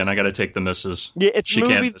see it again. I got to take the missus. Yeah, she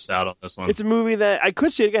can't miss out on this one. It's a movie that I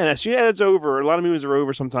could see it again. As soon as it's over, a lot of movies are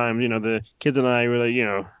over sometimes. The kids and I were like,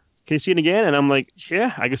 can you see it again? And I'm like,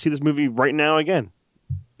 yeah, I can see this movie right now again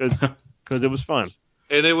because it was fun.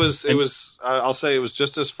 And it was. I'll say it was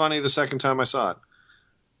just as funny the second time I saw it.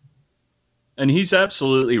 And he's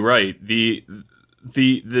absolutely right. The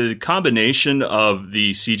combination of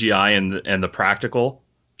the CGI and the practical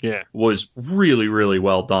was really, really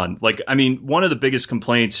well done. Like, I mean, one of the biggest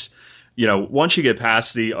complaints, once you get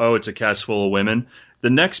past it's a cast full of women, the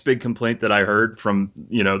next big complaint that I heard from,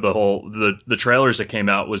 the trailers that came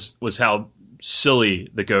out was how silly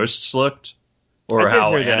the ghosts looked or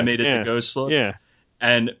how animated the ghosts looked. Yeah.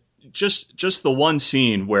 And just the one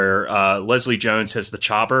scene where Leslie Jones has the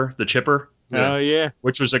chipper. Oh, yeah.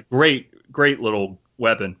 Which was a great little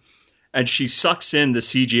weapon. And she sucks in the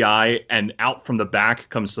CGI, and out from the back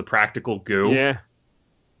comes the practical goo. Yeah.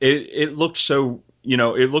 It looked so,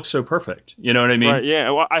 it looks so perfect. You know what I mean? Right, yeah.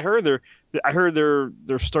 Well, I heard they're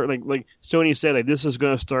starting, like Sony said, like, this is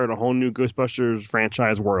going to start a whole new Ghostbusters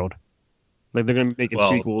franchise world. Like, they're going to be making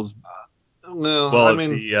sequels. No, well, I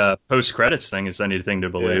mean, the post-credits thing is anything to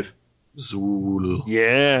believe. Zool.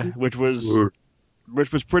 Yeah, which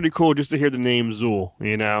was pretty cool just to hear the name Zool.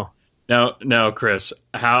 You know. Now, Chris,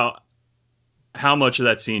 how much of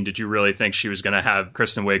that scene did you really think she was going to have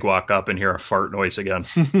Kristen Wiig walk up and hear a fart noise again?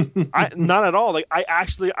 Not at all. Like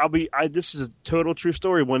this is a total true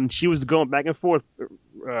story. When she was going back and forth,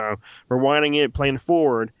 rewinding it, playing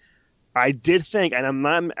forward, I did think,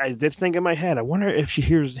 I did think in my head, I wonder if she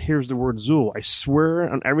hears the word Zool. I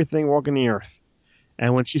swear on everything walking the earth.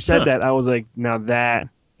 And when she said that, I was like, now that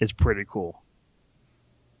is pretty cool.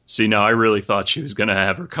 See, now I really thought she was going to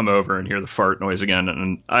have her come over and hear the fart noise again.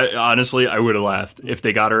 And I would have laughed. If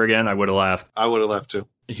they got her again, I would have laughed. I would have laughed too.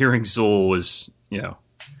 Hearing Zool was,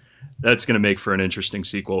 that's going to make for an interesting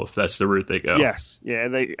sequel if that's the route they go. Yes.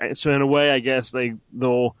 Yeah. So in a way, I guess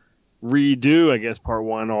they'll redo, I guess, part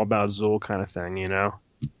 1 all about Zool kind of thing, you know?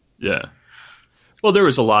 Yeah. Well, there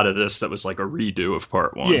was a lot of this that was like a redo of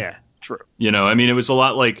part 1. Yeah, true. It was a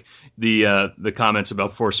lot like the comments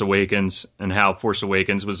about Force Awakens and how Force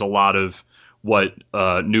Awakens was a lot of what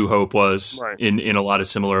New Hope was, right, in a lot of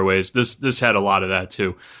similar ways. This had a lot of that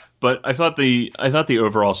too. But I thought the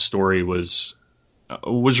overall story was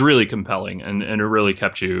really compelling and it really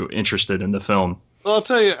kept you interested in the film. Well, I'll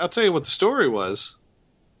tell you what the story was.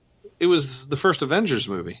 It was the first Avengers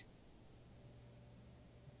movie.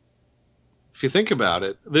 If you think about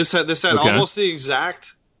it, this had almost the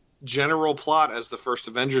exact general plot as the first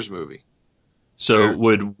Avengers movie. So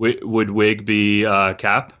would Wiig be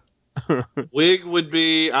Cap? Wiig would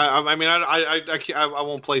be. I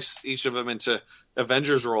won't place each of them into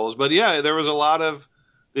Avengers roles, but yeah, there was a lot of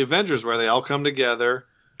the Avengers where they all come together.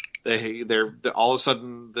 They're all of a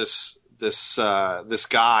sudden this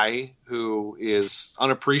guy who is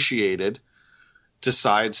unappreciated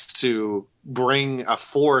decides to bring a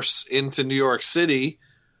force into New York City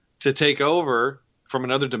to take over from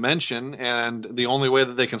another dimension, and the only way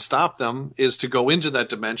that they can stop them is to go into that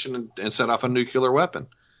dimension and set off a nuclear weapon.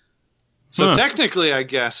 So technically, I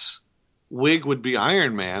guess Wiig would be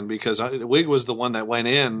Iron Man because Wiig was the one that went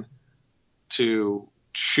in to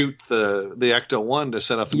shoot the Ecto-1 to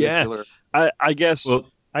set off the nuclear. I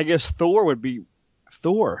guess Thor would be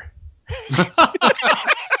Thor.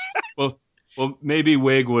 Well, maybe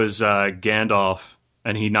Wiig was Gandalf,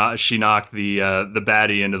 and she knocked the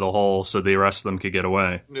baddie into the hole so the rest of them could get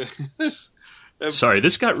away. Sorry,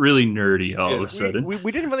 this got really nerdy all of a sudden.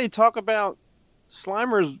 We didn't really talk about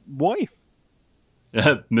Slimer's wife.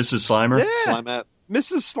 Mrs. Slimer? Yeah. Slimette.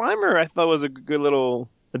 Mrs. Slimer, I thought, was a good little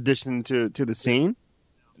addition to the scene.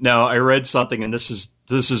 Now, I read something, and this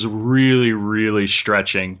is really, really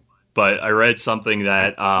stretching, but I read something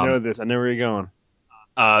that... I know this. I know where you're going.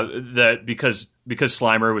 That because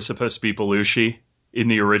Slimer was supposed to be Belushi in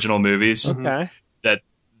the original movies, okay, that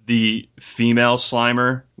the female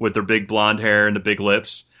Slimer with their big blonde hair and the big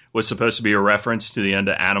lips was supposed to be a reference to the end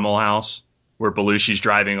of Animal House, where Belushi's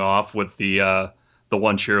driving off with the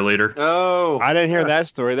one cheerleader. Oh, I didn't hear that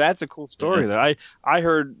story. That's a cool story. That I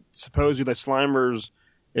heard supposedly that Slimer's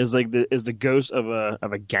is the ghost of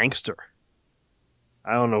a gangster.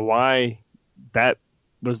 I don't know why that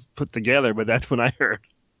was put together, but that's what I heard.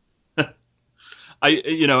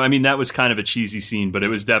 That was kind of a cheesy scene, but it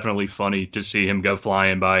was definitely funny to see him go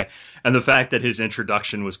flying by. And the fact that his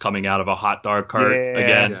introduction was coming out of a hot dog cart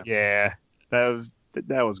again. Yeah. That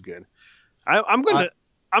was good. I'm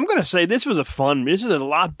gonna say this is a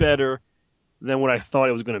lot better than what I thought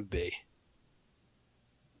it was gonna be.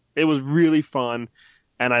 It was really fun,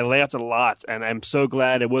 and I laughed a lot, and I'm so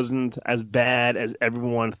glad it wasn't as bad as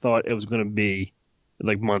everyone thought it was gonna be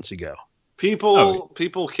like months ago.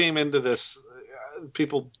 People came into this.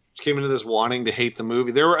 People came into this wanting to hate the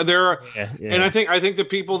movie. There are, and I think the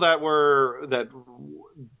people that were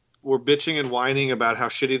bitching and whining about how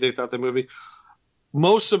shitty they thought the movie.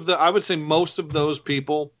 I would say most of those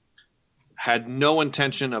people had no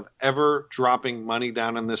intention of ever dropping money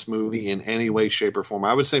down on this movie in any way, shape, or form.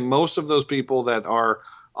 I would say most of those people that are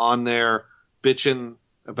on there bitching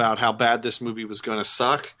about how bad this movie was going to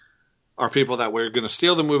suck are people that were going to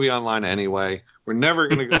steal the movie online anyway. We're never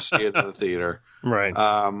going to go see it in the theater. Right.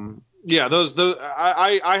 Those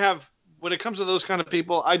I have, when it comes to those kind of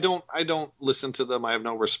people, I don't listen to them. I have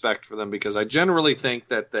no respect for them because I generally think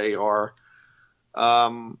that they are,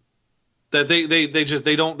 that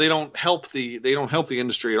they don't help the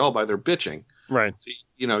industry at all by their bitching. Right.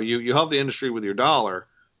 You help the industry with your dollar,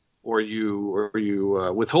 or you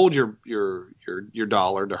withhold your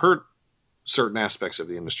dollar to hurt certain aspects of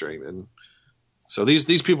the industry. And so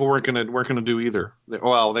these people weren't going to do either. They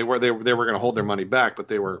were going to hold their money back, but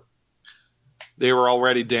they were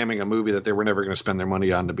already damning a movie that they were never going to spend their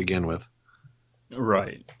money on to begin with.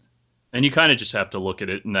 Right. And you kind of just have to look at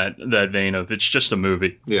it in that vein of it's just a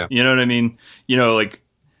movie. Yeah. You know what I mean? You know, like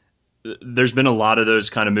there's been a lot of those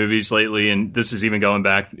kind of movies lately, and this is even going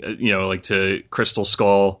back, you know, like to Crystal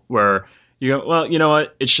Skull, where you go, well, you know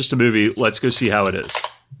what? It's just a movie. Let's go see how it is.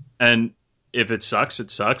 And if it sucks, it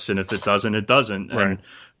sucks. And if it doesn't, it doesn't. Right.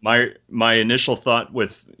 And my initial thought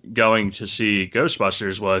with going to see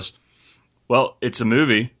Ghostbusters was, well, it's a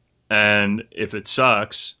movie. And if it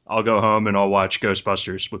sucks, I'll go home and I'll watch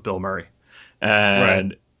Ghostbusters with Bill Murray.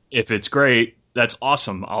 And if it's great, that's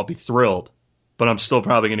awesome. I'll be thrilled. But I'm still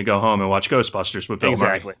probably going to go home and watch Ghostbusters with Bill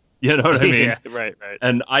Murray. You know what I mean? Yeah, right.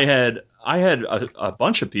 And I had a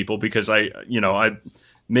bunch of people because I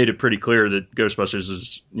made it pretty clear that Ghostbusters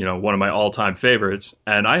is, you know, one of my all-time favorites.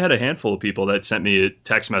 And I had a handful of people that sent me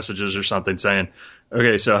text messages or something saying,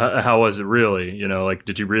 okay, so how was it really? You know, like,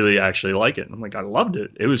 did you really actually like it? And I'm like, I loved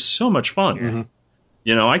it. It was so much fun. Mm-hmm.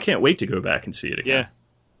 You know, I can't wait to go back and see it again.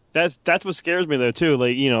 Yeah. That's what scares me though too.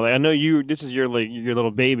 Like, you know, I know this is your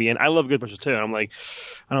little baby, and I love Ghostbusters too. I'm like,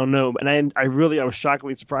 I don't know, and I was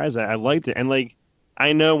shockingly surprised that I liked it, and like,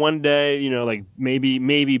 I know one day, you know, like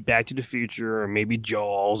maybe Back to the Future or maybe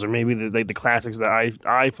Jaws or maybe the classics that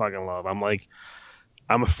I fucking love. I'm like,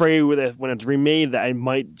 I'm afraid with it when it's remade that I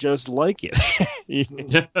might just like it. You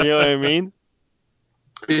know what I mean?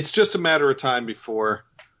 It's just a matter of time before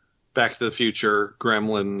Back to the Future,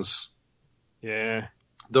 Gremlins,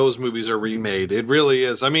 those movies are remade. It really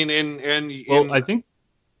is. I mean, I think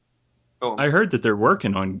I heard that they're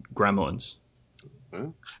working on Gremlins.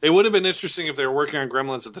 It would have been interesting if they were working on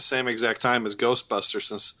Gremlins at the same exact time as Ghostbusters,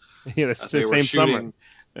 since that's the same summer.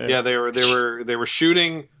 Yeah, they were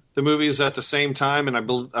shooting the movies at the same time, and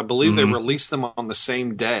I believe they released them on the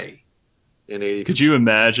same day. Could you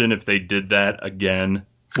imagine if they did that again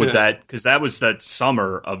with that? Because that was that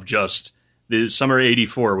summer of just the summer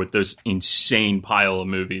 '84 with those insane pile of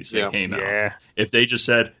movies that came out. Yeah. If they just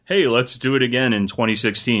said, "Hey, let's do it again in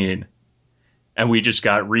 2016," and we just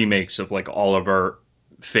got remakes of like all of our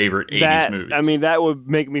favorite '80s movies. I mean, that would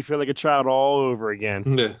make me feel like a child all over again.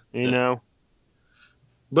 Yeah. You know.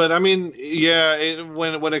 But I mean,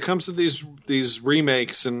 when it comes to these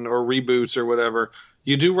remakes or reboots or whatever,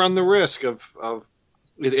 you do run the risk of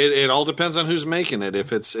it all depends on who's making it.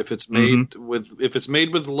 If it's made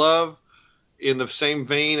with love, in the same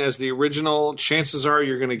vein as the original, chances are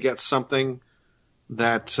you're going to get something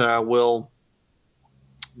that will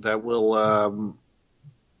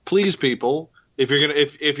please people. If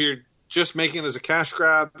you're just making it as a cash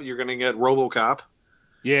grab, you're going to get RoboCop.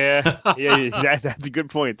 Yeah, that's a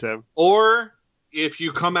good point, Tim. Or if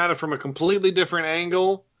you come at it from a completely different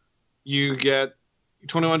angle, you get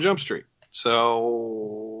 21 Jump Street.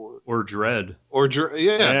 So or Dread.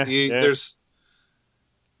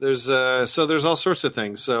 There's all sorts of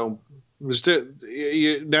things. So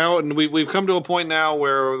now we've come to a point now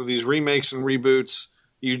where these remakes and reboots,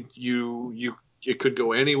 it could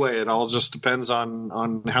go any way. It all just depends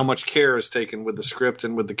on how much care is taken with the script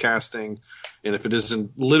and with the casting, and if it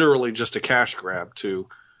isn't literally just a cash grab to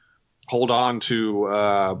hold on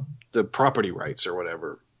to the property rights or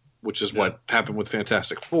whatever, which is what happened with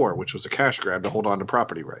Fantastic Four, which was a cash grab to hold on to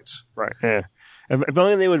property rights. Right. Yeah. If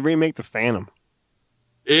only they would remake The Phantom.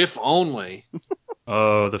 If only.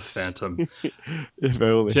 Oh, The Phantom. If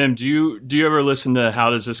only. Tim, do you ever listen to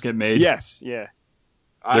How Does This Get Made? Yes. Yeah.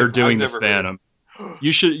 They're doing The Phantom.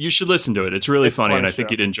 You should listen to it. It's really funny, and I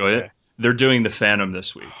think you'd enjoy it. They're doing The Phantom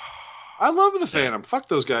this week. I love The Phantom. Fuck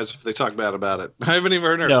those guys if they talk bad about it. I haven't even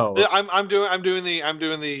heard. No, I'm doing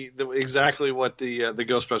the exactly what the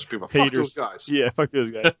Ghostbusters people. Fuck those guys. Yeah, fuck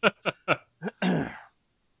those guys.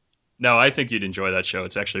 No, I think you'd enjoy that show.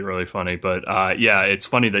 It's actually really funny. But it's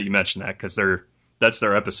funny that you mentioned that because that's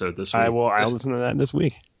their episode this week. I'll listen to that this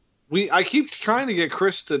week. I keep trying to get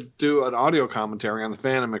Chris to do an audio commentary on The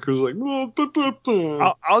Phantom, and Chris is like,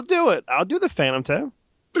 I'll do it. I'll do The Phantom too.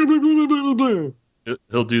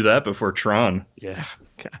 He'll do that before Tron. Yeah.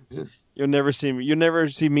 Okay. You'll never see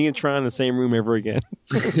me and Tron in the same room ever again.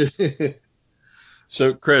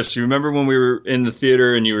 So, Chris, you remember when we were in the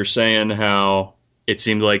theater and you were saying how it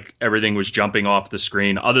seemed like everything was jumping off the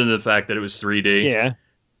screen, other than the fact that it was 3D? Yeah.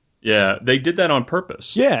 Yeah, they did that on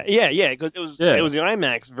purpose. Yeah, because it was the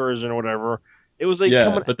IMAX version or whatever. It was like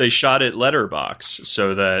but they shot it letterbox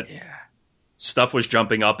so that stuff was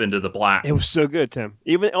jumping up into the black. It was so good, Tim.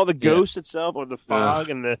 Even all the ghosts itself, or the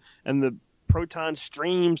fog and the proton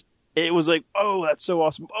streams. It was like, oh, that's so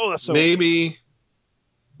awesome. Oh, that's so maybe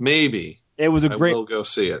it was a great. I will go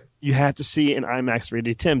see it. You have to see it in IMAX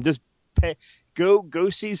 3D, Tim. Just go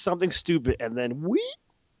see something stupid, and then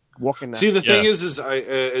walking. See, the thing is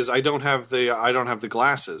I don't have the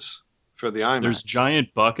glasses for the IMAX. There's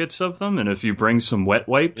giant buckets of them, and if you bring some wet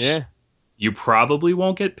wipes, Yeah. you probably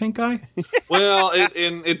won't get pink eye. Well,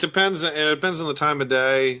 it depends. It depends on the time of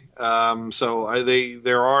day.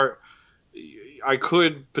 I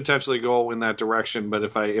could potentially go in that direction, but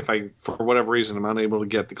if I for whatever reason I'm unable to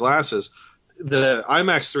get the glasses, the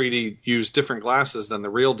IMAX 3D used different glasses than the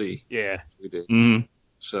real D. Yeah. 3D. Mm.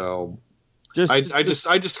 So I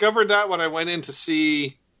discovered that when I went in to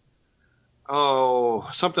see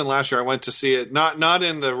something last year. I went to see it not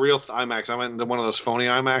in the real IMAX. I went into one of those phony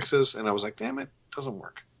IMAXs, and I was like, damn it, doesn't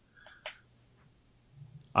work.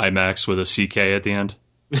 IMAX with a CK at the end.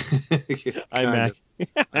 IMAX.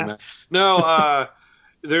 No,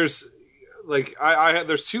 there's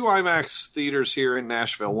there's two IMAX theaters here in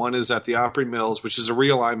Nashville. One is at the Opry Mills, which is a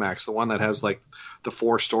real IMAX, the one that has like the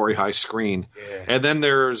 4-story high screen. Yeah. And then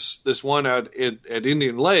there's this one at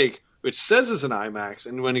Indian Lake, which says it's an IMAX.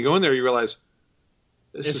 And when you go in there, you realize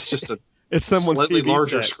it's just it's someone's slightly TV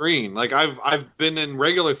larger set. screen. Like I've been in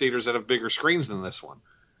regular theaters that have bigger screens than this one.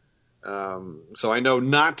 So I know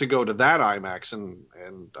not to go to that IMAX, and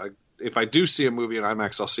if I do see a movie in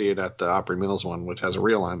IMAX, I'll see it at the Opry Mills one, which has a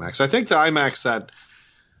real IMAX. I think the IMAX that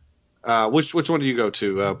which one do you go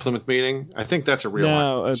to? Plymouth Meeting? I think that's a real IMAX.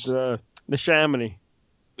 No, it's the Chamonix.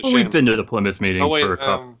 We've been to the Plymouth Meeting for a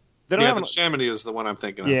couple. They don't have the Chamonix is the one I'm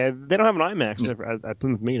thinking of. Yeah, they don't have an IMAX at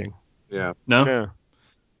Plymouth Meeting. Yeah. No?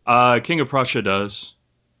 Yeah. King of Prussia does.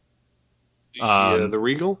 The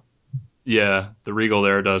Regal? Yeah, the Regal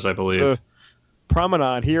there does, I believe. The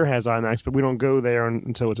Promenade here has IMAX, but we don't go there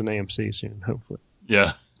until it's an AMC soon, hopefully.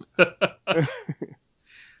 Yeah.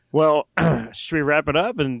 Well, should we wrap it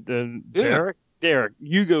up? And Derek,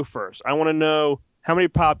 you go first. I want to know how many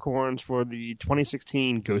popcorns for the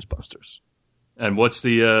 2016 Ghostbusters. And what's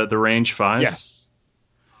the range? 5? Yes.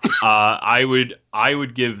 I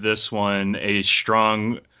would give this one a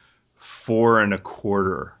strong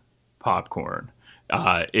 4.25 popcorn.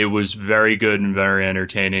 It was very good and very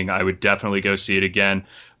entertaining. I would definitely go see it again.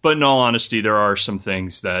 But in all honesty, there are some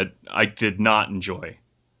things that I did not enjoy.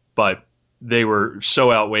 But they were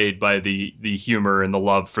so outweighed by the humor and the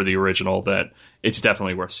love for the original that it's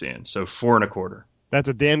definitely worth seeing. So 4.25. That's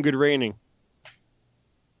a damn good rating.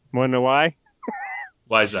 Want to know why?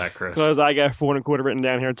 Why is that, Chris? Because I got 4.25 written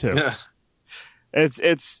down here too. Yeah.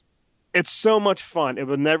 It's so much fun. It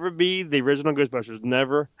will never be the original Ghostbusters.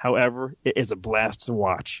 Never. However, it is a blast to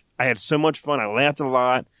watch. I had so much fun. I laughed a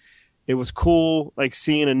lot. It was cool, like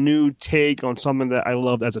seeing a new take on something that I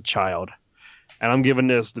loved as a child. And I'm giving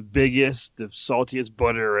this the biggest, the saltiest,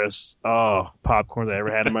 butteriest popcorn I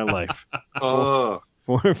ever had in my life.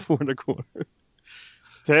 4.25.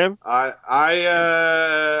 Tim? I'm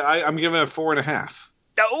giving it 4.5.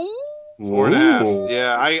 Oh, 4.5.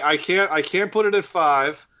 Yeah, I can't put it at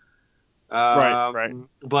 5. Right.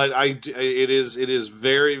 But it is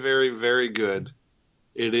very, very, very good.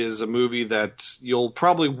 It is a movie that you'll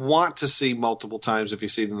probably want to see multiple times if you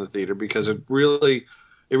see it in the theater, because it really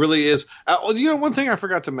is. One thing I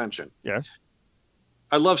forgot to mention. Yes.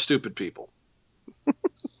 I love stupid people.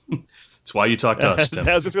 That's why you talk to us, Tim.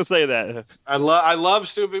 I was just going to say that. I love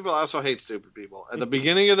stupid people. I also hate stupid people. At the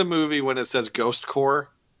beginning of the movie, when it says Ghost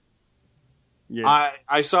Corps, yeah.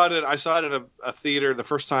 I saw it at a theater the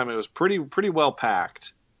first time. It was pretty well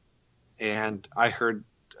packed, and I heard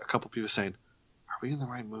a couple people saying, "Are we in the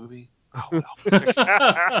right movie?" Oh, well.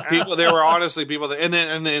 People, there were honestly people that, and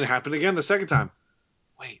then it happened again the second time.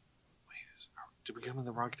 Wait, did we come in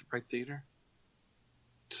the right theater?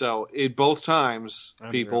 So both times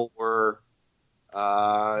people were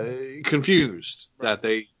confused that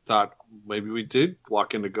they thought maybe we did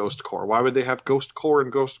walk into Ghost Corps. Why would they have Ghost Corps and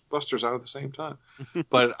Ghostbusters out at the same time?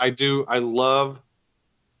 But I love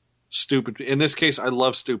stupid. In this case, I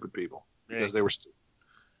love stupid people because they were stupid.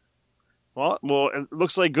 Well, it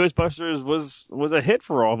looks like Ghostbusters was a hit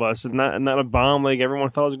for all of us, and not a bomb like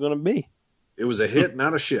everyone thought it was going to be. It was a hit,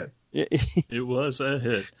 not a shit. It was a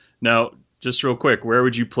hit. Now, just real quick, where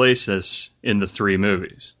would you place this in the 3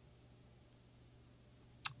 movies?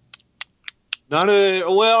 One is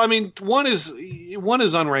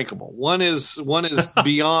unrankable. One is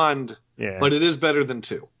beyond, but it is better than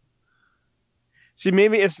 2. See,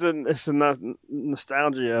 maybe it's the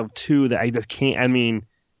nostalgia of 2 that I just can't. I mean,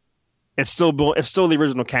 it's still the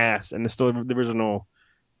original cast, and it's still the original.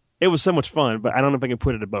 It was so much fun, but I don't know if I can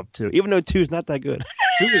put it above 2, even though 2 is not that good.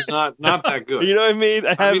 2 is not that good. You know what I mean?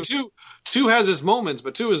 I mean, 2 has its moments,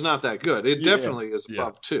 but 2 is not that good. It definitely is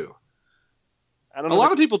above 2. I don't know. A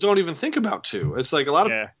lot of people don't even think about 2. It's like a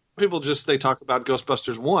lot of people they talk about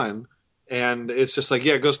Ghostbusters 1, and it's just like,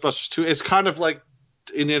 Ghostbusters 2. It's kind of like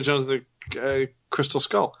Indiana Jones and the Crystal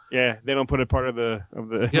Skull. Yeah, they don't put it part of the.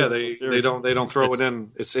 Yeah, they don't throw it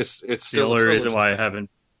in. It's still the only reason why I haven't.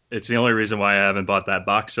 It's the only reason why I haven't bought that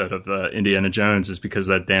box set of Indiana Jones is because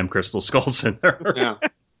that damn Crystal Skull's in there. Yeah.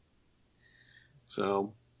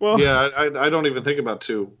 So, yeah, I don't even think about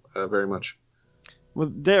 2 very much. Well,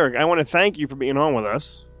 Derek, I want to thank you for being on with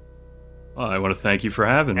us. Well, I want to thank you for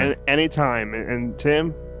having me. Anytime. And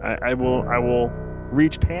Tim, I will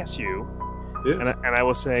reach past you, and I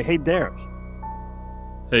will say, hey, Derek.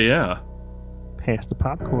 Hey, yeah. Pass the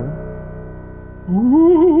popcorn.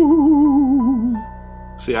 Ooh.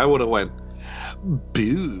 See, I would have went,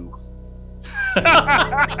 boo.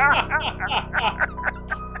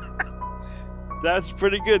 That's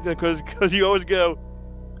pretty good because you always go,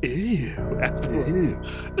 ew, after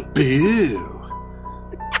boo.